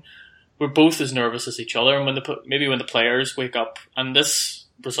thing. We're both as nervous as each other, and when the players wake up, and this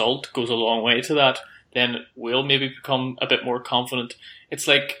result goes a long way to that, then we'll maybe become a bit more confident. It's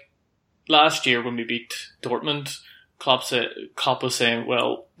like last year when we beat Dortmund, Klopp was saying,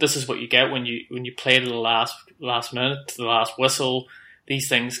 well, this is what you get when you play to the last minute, to the last whistle. These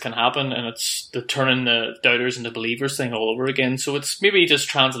things can happen, and it's the turning the doubters into believers thing all over again. So it's maybe just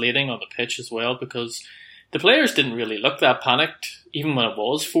translating on the pitch as well, because the players didn't really look that panicked, even when it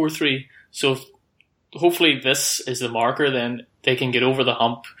was 4-3. So hopefully this is the marker, then they can get over the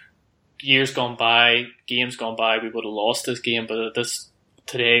hump. Years gone by, games gone by, we would have lost this game, but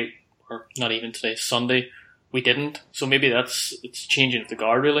today, or not even today, Sunday, we didn't. So maybe it's changing of the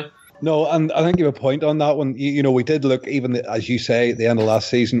guard, really. No, and I think you have a point on that one. You know, we did look, even as you say, at the end of last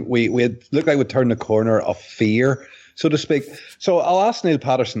season, we had looked like we'd turned the corner of fear. so to speak. So I'll ask Neil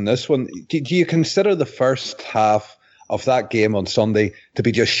Patterson this one. Do you consider the first half of that game on Sunday to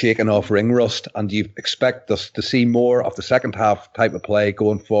be just shaking off ring rust, and do you expect us to see more of the second half type of play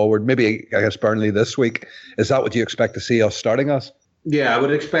going forward? Maybe against Burnley this week. Is that what you expect to see us starting as? Yeah, I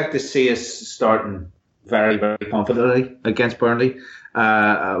would expect to see us starting very, very confidently against Burnley.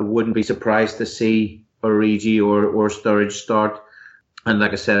 I wouldn't be surprised to see Origi or Sturridge start. And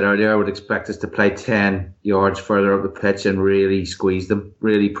like I said earlier, I would expect us to play 10 yards further up the pitch and really squeeze them,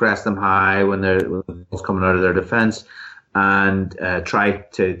 really press them high when the ball's coming out of their defence, and try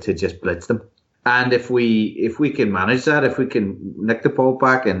to just blitz them. And if we can manage that, if we can nick the ball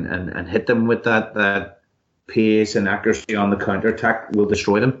back and hit them with that pace and accuracy on the counter-attack, we'll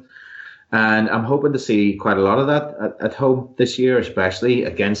destroy them. And I'm hoping to see quite a lot of that at home this year, especially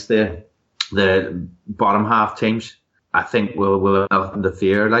against the bottom half teams. I think we'll have nothing to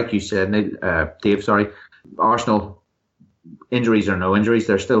fear. Like you said, Dave, Arsenal, injuries or no injuries,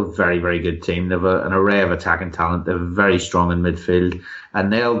 they're still a very, very good team. They have an array of attacking talent. They're very strong in midfield,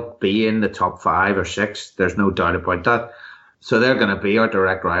 and they'll be in the top 5 or 6. There's no doubt about that. So they're going to be our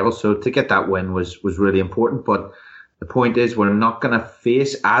direct rivals. So to get that win was really important. But the point is, we're not going to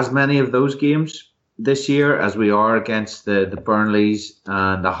face as many of those games this year as we are against the Burnleys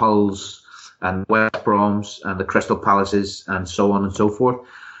and the Hulls and West Broms and the Crystal Palaces and so on and so forth.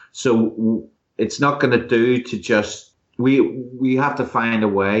 So it's not going to do to just... We have to find a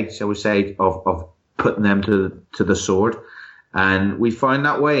way, shall we say, of putting them to the sword. And we found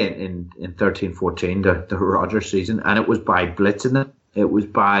that way in 13-14, the Rodgers season. And it was by blitzing them. It was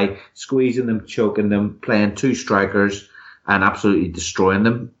by squeezing them, choking them, playing 2 strikers and absolutely destroying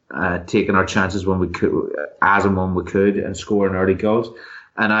them, taking our chances when we could, as and when we could, and scoring early goals.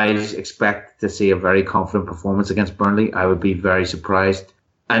 And I expect to see a very confident performance against Burnley. I would be very surprised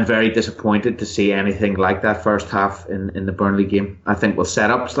and very disappointed to see anything like that first half in the Burnley game. I think we'll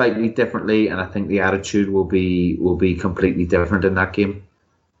set up slightly differently, and I think the attitude will be completely different in that game.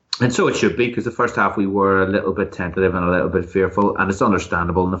 And so it should be, because the first half we were a little bit tentative and a little bit fearful, and it's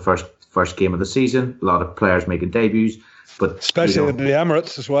understandable in the first game of the season. A lot of players making debuts, but especially in the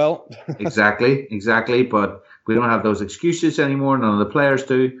Emirates as well. Exactly. But we don't have those excuses anymore. None of the players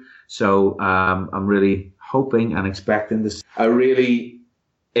do. So I'm really hoping and expecting this a really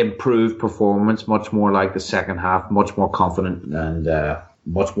improved performance, much more like the second half, much more confident and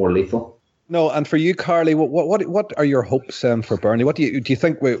much more lethal. No, and for you, Carly, what are your hopes for Burnley? What do you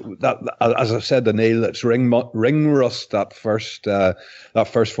think? That, as I said to Neil, it's ring rust that first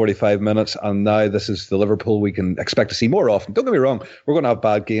 45 minutes, and now this is the Liverpool we can expect to see more often. Don't get me wrong, we're going to have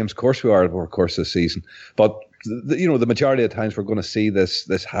bad games, of course we are, of course, this season, but the majority of the times we're going to see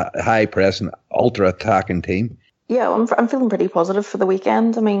this high pressing, ultra attacking team. Yeah, I'm feeling pretty positive for the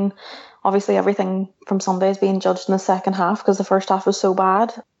weekend. I mean, obviously everything from Sunday is being judged in the second half because the first half was so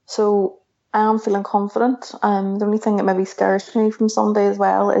bad. So I am feeling confident. The only thing that maybe scares me from Sunday as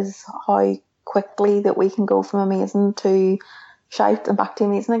well is how quickly that we can go from amazing to shite and back to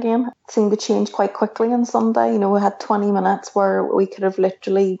amazing again. It seemed to change quite quickly on Sunday. We had 20 minutes where we could have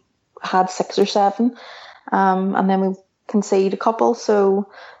literally had 6 or 7, and then we concede a couple. So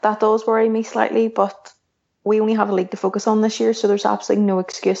that does worry me slightly, but we only have a league to focus on this year, so there's absolutely no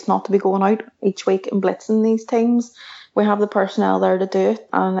excuse not to be going out each week and blitzing these teams. We have the personnel there to do it,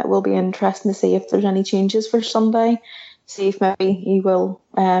 and it will be interesting to see if there's any changes for Sunday. See if maybe he will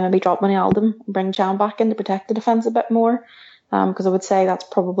maybe drop Wijnaldum and bring Can back in to protect the defence a bit more, because I would say that's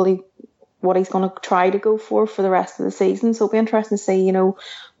probably what he's going to try to go for the rest of the season. So it'll be interesting to see,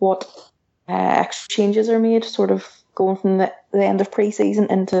 what extra changes are made, sort of going from the end of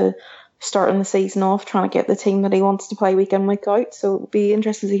pre-season into starting the season off, trying to get the team that he wants to play week in, week out. So it'll be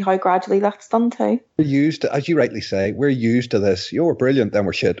interesting to see how gradually that's done too. We're used to, as you rightly say, we're used to this. We're brilliant, then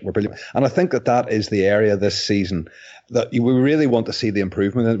we're shit. We're brilliant. And I think that is the area this season that we really want to see the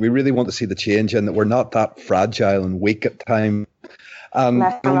improvement in. We really want to see the change in, that we're not that fragile and weak at times. And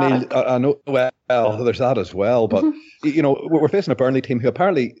Neil, I know, well, there's that as well. But, we're facing a Burnley team who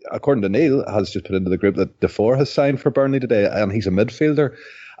apparently, according to Neil, has just put into the group that Defoe has signed for Burnley today, and he's a midfielder.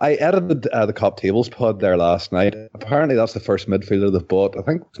 I edited the Cop Tables pod there last night. Apparently that's the first midfielder they've bought, I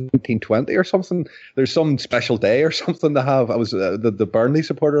think 1920 or something. There's some special day or something to have. I was the Burnley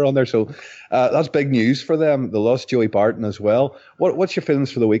supporter on there, so that's big news for them. They lost Joey Barton as well. What's your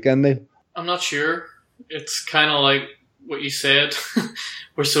feelings for the weekend, Neil? I'm not sure. It's kind of like what you said.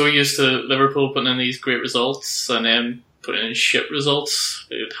 We're so used to Liverpool putting in these great results and then putting in shit results.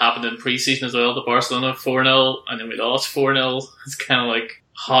 It happened in pre-season as well. The Barcelona 4-0 and then we lost 4-0. It's kind of like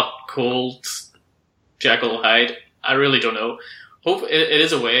hot, cold, Jekyll Hyde. I really don't know. Hope it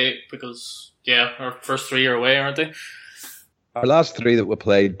is a way, because Yeah, our first 3 are away, aren't they? Our last 3 that we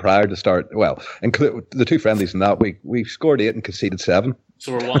played prior to start, well, include the 2 friendlies in that week, we scored 8 and conceded 7.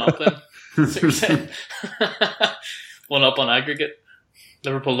 So we're 1 up then. That's what you're saying. 1 up on aggregate.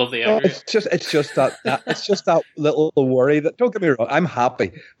 Liverpool love the aggregate. It's just that little worry that, don't get me wrong, I'm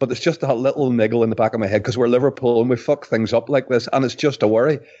happy, but it's just that little niggle in the back of my head because we're Liverpool and we fuck things up like this, and it's just a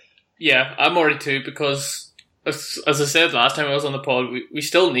worry. Yeah, I'm worried too because, as I said last time I was on the pod, we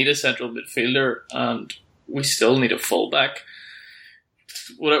still need a central midfielder and we still need a fullback.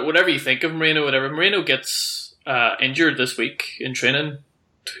 Whatever you think of Moreno, whatever Moreno gets injured this week in training,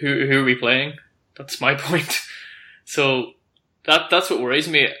 who are we playing? That's my point. So that's what worries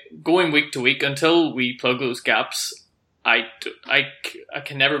me. Going week to week until we plug those gaps, I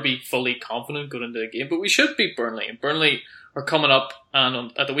can never be fully confident going into the game. But we should beat Burnley, and Burnley are coming up,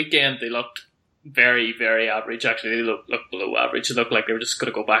 and at the weekend they looked very, very average. Actually, they looked below average. They looked like they were just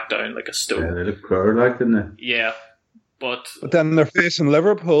going to go back down like a stone. Yeah, they looked poor, like, didn't they? Yeah. But then they're facing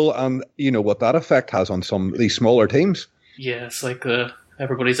Liverpool, and you know what that effect has on some of these smaller teams. Yeah, it's like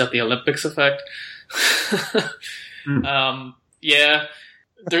everybody's at the Olympics effect. Yeah,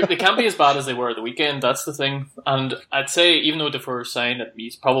 they can't be as bad as they were at the weekend. That's the thing. And I'd say, even though Defoe signed it,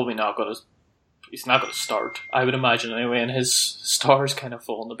 he's probably not going to start. I would imagine anyway, and his star's kind of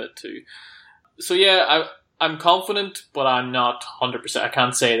fallen a bit too. So yeah, I'm confident, but I'm not 100%. I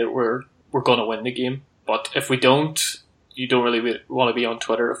can't say that we're going to win the game. But if we don't, you don't really want to be on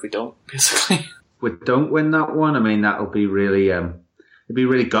Twitter if we don't, basically. If we don't win that one, I mean, that'll be really, it'll be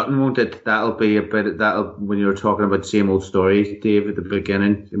really gutting, won't it? That'll be a bit, when you were talking about same old story, Dave, at the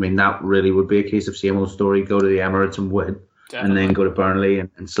beginning, I mean, that really would be a case of same old story, go to the Emirates and win, Definitely. And then go to Burnley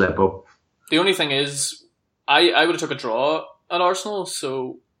and slip up. The only thing is, I would have took a draw at Arsenal,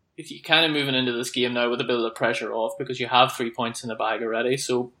 so if you're kind of moving into this game now with a bit of the pressure off because you have 3 points in the bag already,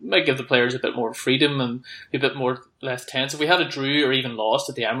 so it might give the players a bit more freedom and be a bit more less tense. If we had a drew or even lost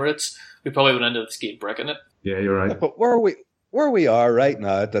at the Emirates, we probably would end up this game bricking it. Yeah, you're right. But where we are right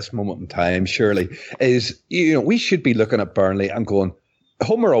now at this moment in time, surely, is, you know, we should be looking at Burnley and going,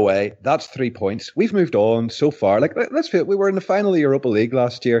 home or away, that's 3 points. We've moved on so far. Like, let's feel, we were in the final of the Europa League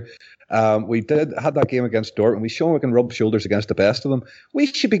last year. We had that game against Dortmund. We've shown we can rub shoulders against the best of them. We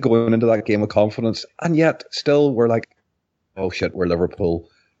should be going into that game with confidence, and yet still we're like, oh shit, we're Liverpool.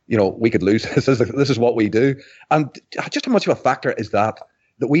 You know, we could lose. This is what we do. And just how much of a factor is that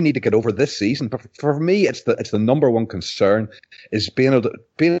we need to get over this season? But for me, it's the number one concern is being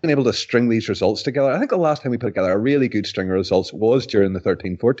able to string these results together. I think the last time we put together a really good string of results was during the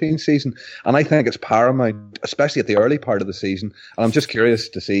 13-14 season, and I think it's paramount, especially at the early part of the season. And I'm just curious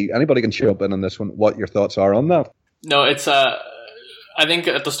to see, anybody can jump in on this one, what your thoughts are on that. No, it's I think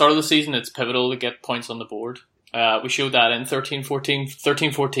at the start of the season it's pivotal to get points on the board. We showed that in 13-14.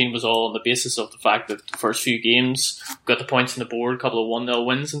 13-14 was all on the basis of the fact that the first few games got the points on the board, a couple of 1-0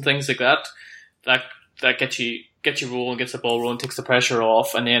 wins and things like that. That gets you rolling, gets the ball rolling, takes the pressure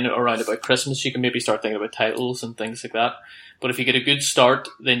off, and then around about Christmas you can maybe start thinking about titles and things like that. But if you get a good start,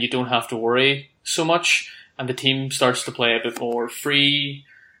 then you don't have to worry so much, and the team starts to play a bit more free.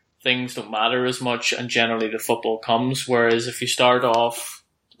 Things don't matter as much, and generally the football comes. Whereas if you start off,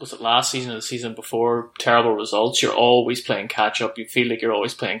 was it last season or the season before, terrible results, you're always playing catch up. You feel like you're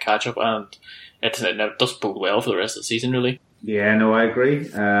always playing catch up, and it doesn't bode well for the rest of the season, really. Yeah, no, I agree.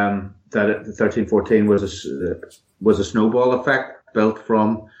 That the 13-14 was a snowball effect built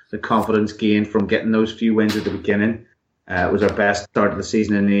from the confidence gained from getting those few wins at the beginning. It was our best start of the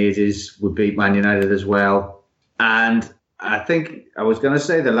season in ages. We beat Man United as well, and I think I was going to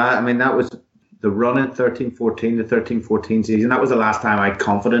say that was the run in 13-14, the 13-14 season. That was the last time I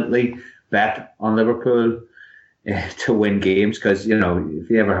confidently bet on Liverpool to win games, because, you know, if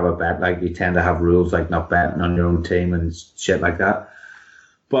you ever have a bet, like, you tend to have rules like not betting on your own team and shit like that.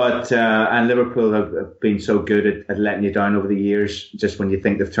 But and Liverpool have been so good at letting you down over the years, just when you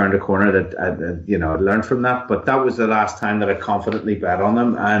think they've turned a corner, that I learned from that. But that was the last time that I confidently bet on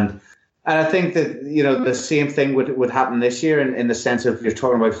them, and I think that, you know, the same thing would happen this year in the sense of, you're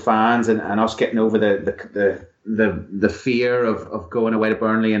talking about fans and us getting over the fear of going away to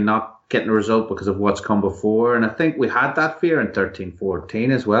Burnley and not getting a result because of what's come before. And I think we had that fear in 13-14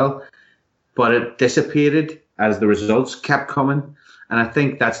 as well, but it dissipated as the results kept coming. And I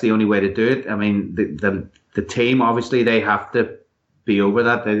think that's the only way to do it. I mean, the team, obviously, they have to be over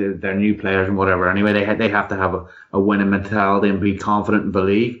that. They're new players and whatever. Anyway, they have to have a winning mentality and be confident and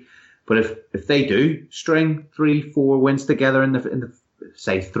believe. But if they do string 3-4 wins together in the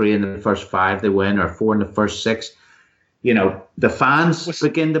say 3 in the first 5 they win, or 4 in the first 6, you know, the fans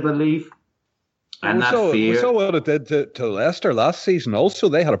begin to believe, And we that saw, fear. We saw what it did to Leicester last season. Also,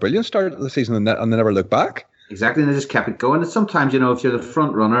 they had a brilliant start of the season and they never looked back. Exactly, and they just kept it going. And sometimes, if you're the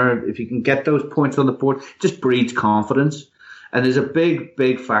front runner, if you can get those points on the board, it just breeds confidence. And there's a big,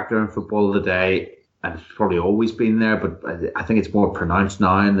 big factor in football today, and it's probably always been there, but I think it's more pronounced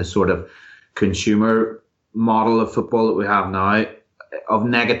now in the sort of consumer model of football that we have now, of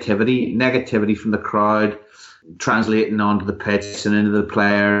negativity from the crowd, translating onto the pitch and into the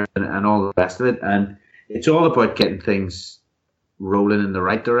player and all the rest of it. And it's all about getting things rolling in the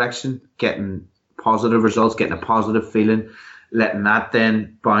right direction, getting positive results, getting a positive feeling, letting that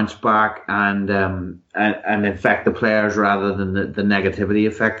then bounce back and infect the players rather than the negativity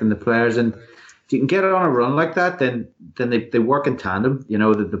affecting the players. And if you can get on a run like that, then they work in tandem.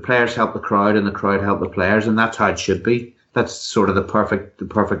 The players help the crowd and the crowd help the players, and that's how it should be. That's sort of the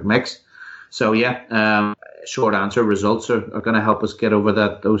perfect mix. So yeah, short answer: results are going to help us get over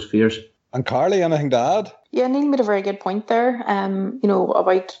those fears. And Carly, anything to add? Yeah, Neil made a very good point there.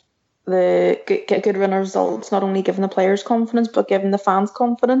 About the good run of results, not only giving the players confidence, but giving the fans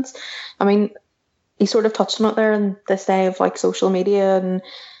confidence. I mean, he sort of touched on it there in this day of like social media and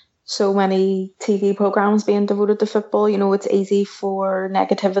so many TV programs being devoted to football. It's easy for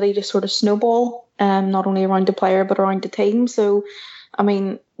negativity to sort of snowball, not only around the player but around the team. So, I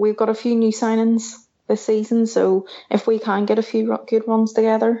mean, we've got a few new signings this season, so if we can get a few good runs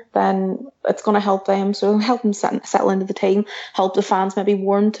together, then it's going to help them. So help them settle into the team, help the fans maybe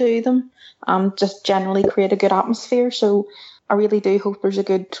warm to them, just generally create a good atmosphere. So I really do hope there's a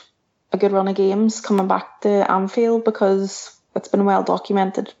good run of games coming back to Anfield, because it's been well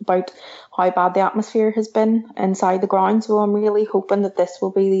documented about how bad the atmosphere has been inside the ground. So I'm really hoping that this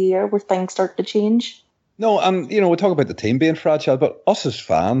will be the year where things start to change. No, and we talk about the team being fragile, but us as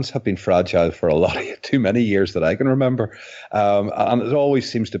fans have been fragile for too many years that I can remember. And it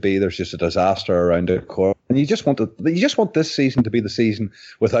always seems to be there's just a disaster around the corner, and you just want this season to be the season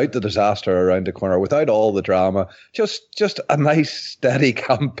without the disaster around the corner, without all the drama. Just a nice steady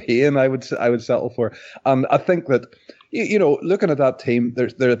campaign. I would settle for, and I think that. Looking at that team,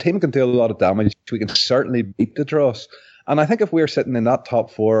 they're a team that can do a lot of damage. We can certainly beat the Dross. And I think if we're sitting in that top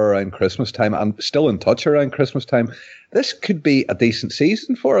four around Christmas time and still in touch around Christmas time, this could be a decent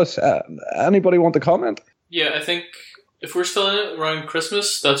season for us. Anybody want to comment? Yeah, I think if we're still in it around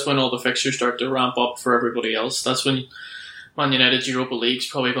Christmas, that's when all the fixtures start to ramp up for everybody else. That's when Man United's Europa League's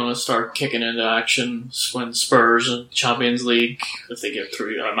probably going to start kicking into action, when Spurs and Champions League, if they get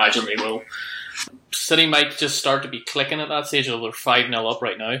through, I imagine they will. City might just start to be clicking at that stage, although they're 5-0 up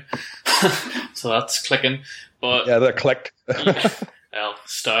right now. So that's clicking. But yeah, they're clicked. Well,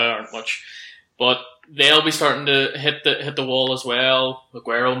 Stow aren't much. But they'll be starting to hit the wall as well.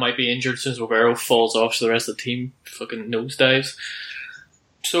 Aguero might be injured since Aguero falls off, so the rest of the team fucking nosedives.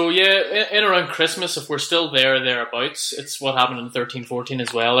 So yeah, in around Christmas, if we're still thereabouts, it's what happened in 13-14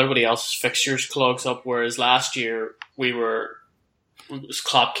 as well. Everybody else's fixtures clogs up, whereas last year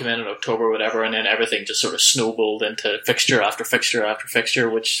Klopp came in October or whatever, and then everything just sort of snowballed into fixture after fixture after fixture,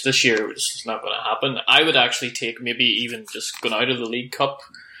 which this year is not going to happen. I would actually take maybe even just going out of the League Cup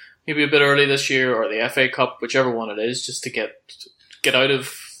maybe a bit early this year, or the FA Cup, whichever one it is, just to get out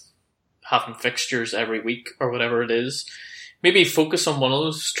of having fixtures every week or whatever it is. Maybe focus on one of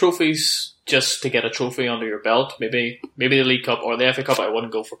those trophies just to get a trophy under your belt. Maybe the League Cup or the FA Cup. I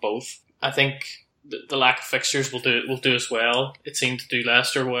wouldn't go for both. I think the lack of fixtures will do us well. It seemed to do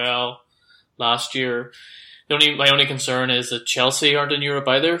Leicester well last year. My only concern is that Chelsea aren't in Europe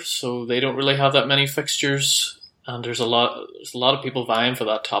either, so they don't really have that many fixtures, and there's a lot of people vying for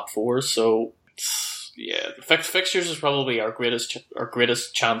that top four. So yeah, fixtures is probably our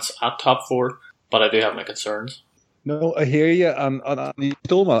greatest chance at top four, but I do have my concerns. No, I hear you, and you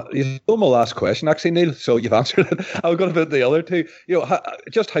stole my last question, actually, Neil. So you've answered it. I was going to put the other two.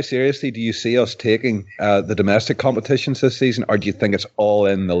 Just how seriously do you see us taking the domestic competitions this season, or do you think it's all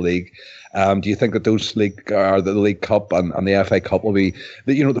in the league? Do you think that those the League Cup and the FA Cup will be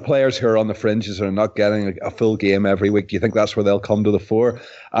the players who are on the fringes are not getting a full game every week? Do you think that's where they'll come to the fore?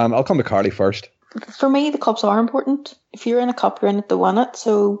 I'll come to Carly first. For me, the cups are important. If you're in a cup, you're in it to win it.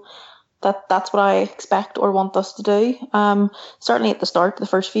 So. That's what I expect or want us to do. Certainly at the start, the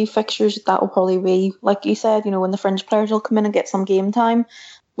first few fixtures, that will probably be, like you said, when the fringe players will come in and get some game time,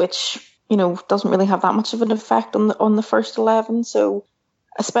 which, doesn't really have that much of an effect on the first 11. So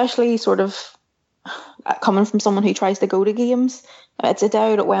especially sort of coming from someone who tries to go to games, it's a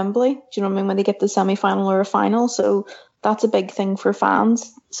day out at Wembley. Do you know what I mean? When they get to the semi-final or a final. So that's a big thing for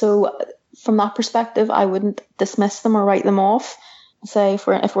fans. So from that perspective, I wouldn't dismiss them or write them off. Say if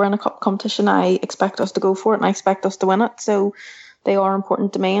we're in a cup competition, I expect us to go for it and I expect us to win it. So they are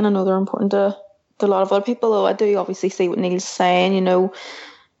important to me, and I know they're important to to a lot of other people, though I do obviously see what Neil's saying. You know,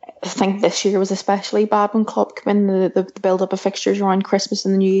 I think this year was especially bad when Klopp came in. The build up of fixtures around Christmas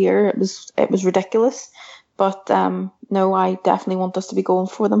and the New Year, it was ridiculous. But no, I definitely want us to be going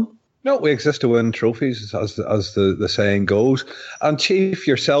for them. No, we exist to win trophies, as the saying goes. And Chief,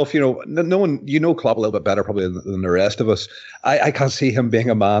 yourself, no one, Klopp a little bit better probably than the rest of us. I can't see him being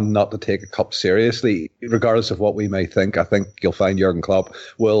a man not to take a cup seriously, regardless of what we may think. I think you'll find Jurgen Klopp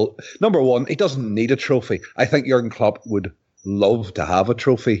will, number one, he doesn't need a trophy. I think Jurgen Klopp would love to have a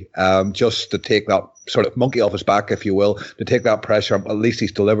trophy, just to take that sort of monkey off his back, if you will, to take that pressure. At least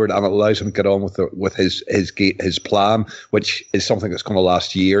he's delivered, and it allows him to get on with his plan, which is something that's going to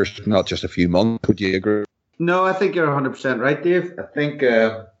last years, not just a few months. Would you agree? No, I think you're 100% right, Dave. I think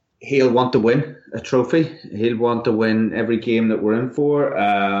he'll want to win a trophy. He'll want to win every game that we're in for.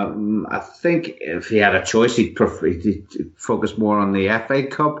 I think if he had a choice, he'd focus more on the FA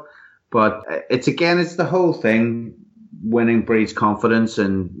Cup. But it's the whole thing. Winning breeds confidence,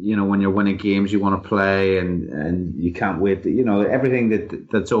 and when you're winning games, you want to play, and you can't wait. Everything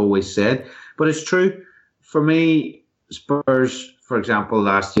that's always said, but it's true. For me, Spurs, for example,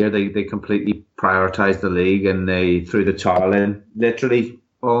 last year they completely prioritised the league, and they threw the towel in, literally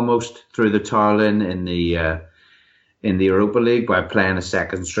almost threw the towel in the Europa League by playing a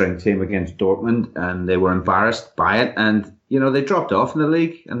second string team against Dortmund, and they were embarrassed by it, and they dropped off in the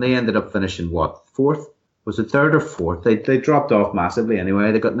league, and they ended up finishing fourth. Was it third or fourth? They dropped off massively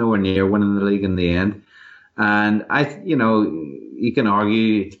anyway. They got nowhere near winning the league in the end. And you can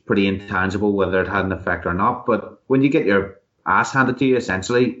argue it's pretty intangible whether it had an effect or not. But when you get your ass handed to you,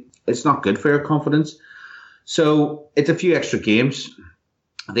 essentially, it's not good for your confidence. So it's a few extra games.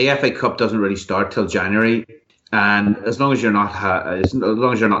 The FA Cup doesn't really start till January, and as long as you're not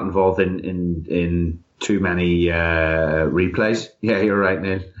involved in too many replays, yeah, you're right,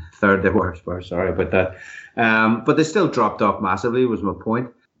 Neil. Third, they were Spurs. Sorry about that. But they still dropped off massively, was my point.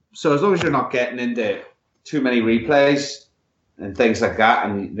 So as long as you're not getting into too many replays and things like that,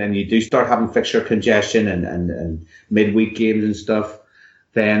 and then you do start having fixture congestion and midweek games and stuff,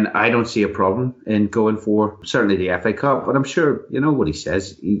 then I don't see a problem in going for certainly the FA Cup. But I'm sure what he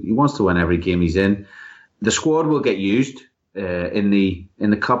says. He wants to win every game he's in. The squad will get used in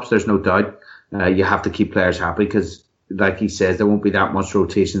the cups. There's no doubt. You have to keep players happy because, like he says, there won't be that much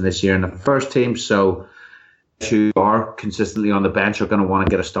rotation this year in the first team. So who are consistently on the bench are going to want to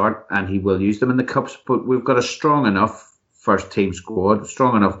get a start, and he will use them in the cups. But we've got a strong enough first team squad,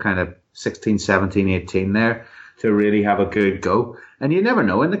 strong enough kind of 16, 17, 18 there to really have a good go. And you never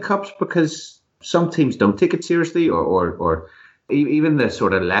know in the cups because some teams don't take it seriously, or even the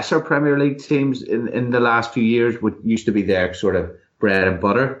sort of lesser Premier League teams in the last few years would used to be their sort of bread and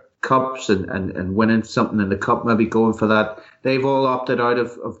butter. Cups and winning something in the cup, maybe going for that. They've all opted out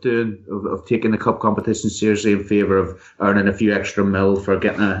of taking the cup competition seriously in favour of earning a few extra mil for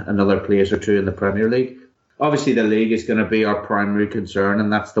getting another place or two in the Premier League. Obviously, the league is going to be our primary concern,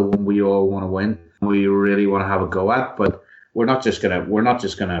 and that's the one we all want to win. We really want to have a go at, but we're not just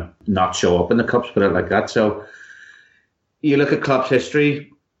gonna not show up in the cups, put it like that. So you look at Klopp's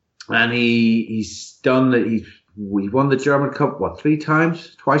history, and he's done that. We won the German Cup,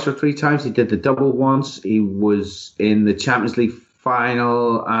 twice or three times. He did the double once. He was in the Champions League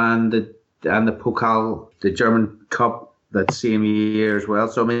final and the Pokal, the German Cup, that same year as well.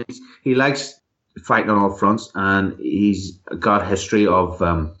 So I mean, he likes fighting on all fronts, and he's got a history of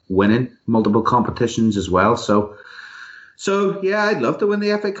winning multiple competitions as well. So yeah, I'd love to win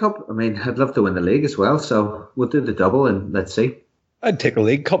the FA Cup. I mean, I'd love to win the league as well. So we'll do the double, and let's see. I'd take a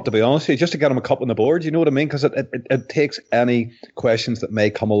league cup, to be honest with you, just to get him a cup on the board. You know what I mean? Because it takes any questions that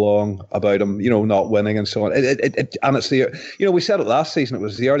may come along about him, not winning and so on. And it's we said it last season. It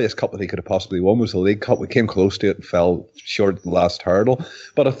was the earliest cup that he could have possibly won was the League Cup. We came close to it and fell short at the last hurdle.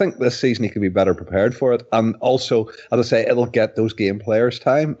 But I think this season he could be better prepared for it. And also, as I say, it'll get those game players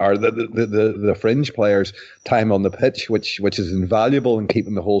time, or the fringe players time on the pitch, which is invaluable in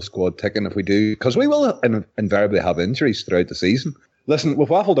keeping the whole squad ticking if we do, because we will invariably have injuries throughout the season. Listen, we've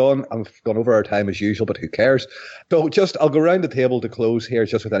waffled on and we've gone over our time as usual, but who cares? So I'll go around the table to close here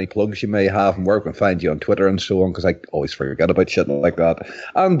just with any plugs you may have and where we can find you on Twitter and so on, because I always forget about shit like that.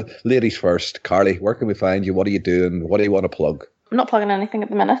 And ladies first, Carly, where can we find you? What are you doing? What do you want to plug? I'm not plugging anything at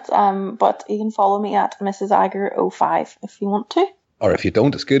the minute, but you can follow me at Mrs. Iger05 if you want to. Or if you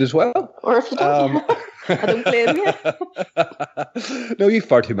don't, it's good as well. Or if you don't, I don't blame you. No, you've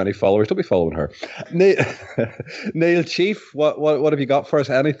far too many followers. Don't be following her. Neil, Chief, what have you got for us?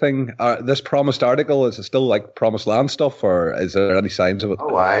 Anything? This promised article, is it still like promised land stuff, or is there any signs of it?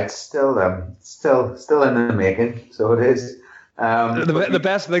 Oh, it's still in the making. So it is. The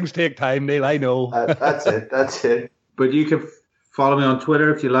best things take time, Neil. I know. That's it. But you can follow me on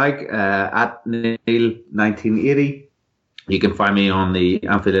Twitter if you like, at Neil1980. You can find me on the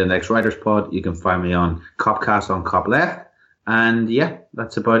Anfield Index Writers Pod. You can find me on Copcast on Cop Left. And yeah,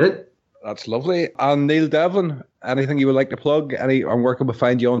 that's about it. That's lovely. And Neil Devlin, anything you would like to plug? And where can we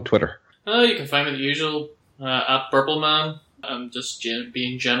find you on Twitter? You can find me the usual, at Burpleman. I'm just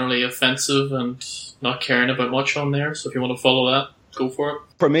being generally offensive and not caring about much on there. So if you want to follow that, go for it.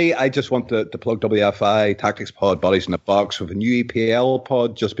 For me, I just want to plug WFI, Tactics Pod, Bodies in the Box, with a new EPL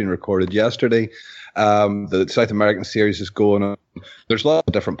pod just been recorded yesterday. The South American series is going on. There's a lot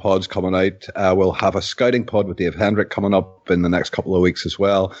of different pods coming out. We'll have a scouting pod with Dave Hendrick coming up in the next couple of weeks as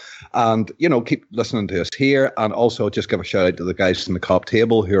well. And, keep listening to us here. And also just give a shout out to the guys in the Cop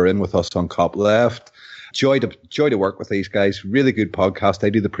Table who are in with us on Cop Left. Joy to work with these guys. Really good podcast. They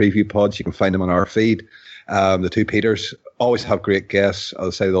do the preview pods. You can find them on our feed. The two Peters always have great guests.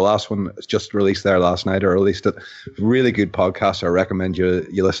 I'll say the last one is just released there last night, or released it. Really good podcast. I recommend you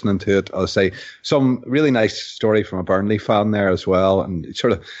listening to it. I'll say some really nice story from a Burnley fan there as well, and it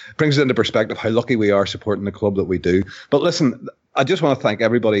sort of brings it into perspective how lucky we are supporting the club that we do. But listen, I just want to thank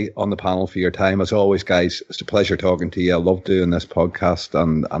everybody on the panel for your time. As always, guys, it's a pleasure talking to you. I love doing this podcast,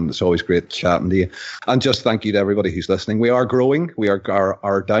 and it's always great chatting to you. And just thank you to everybody who's listening. We are growing.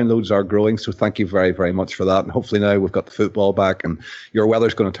 Our downloads are growing, so thank you very, very much for that. And hopefully now we've got the football back, and your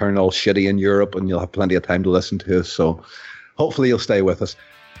weather's going to turn all shitty in Europe, and you'll have plenty of time to listen to us. So hopefully you'll stay with us.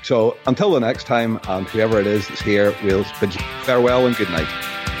 So until the next time, and whoever it is that's here, we'll bid you farewell and good night.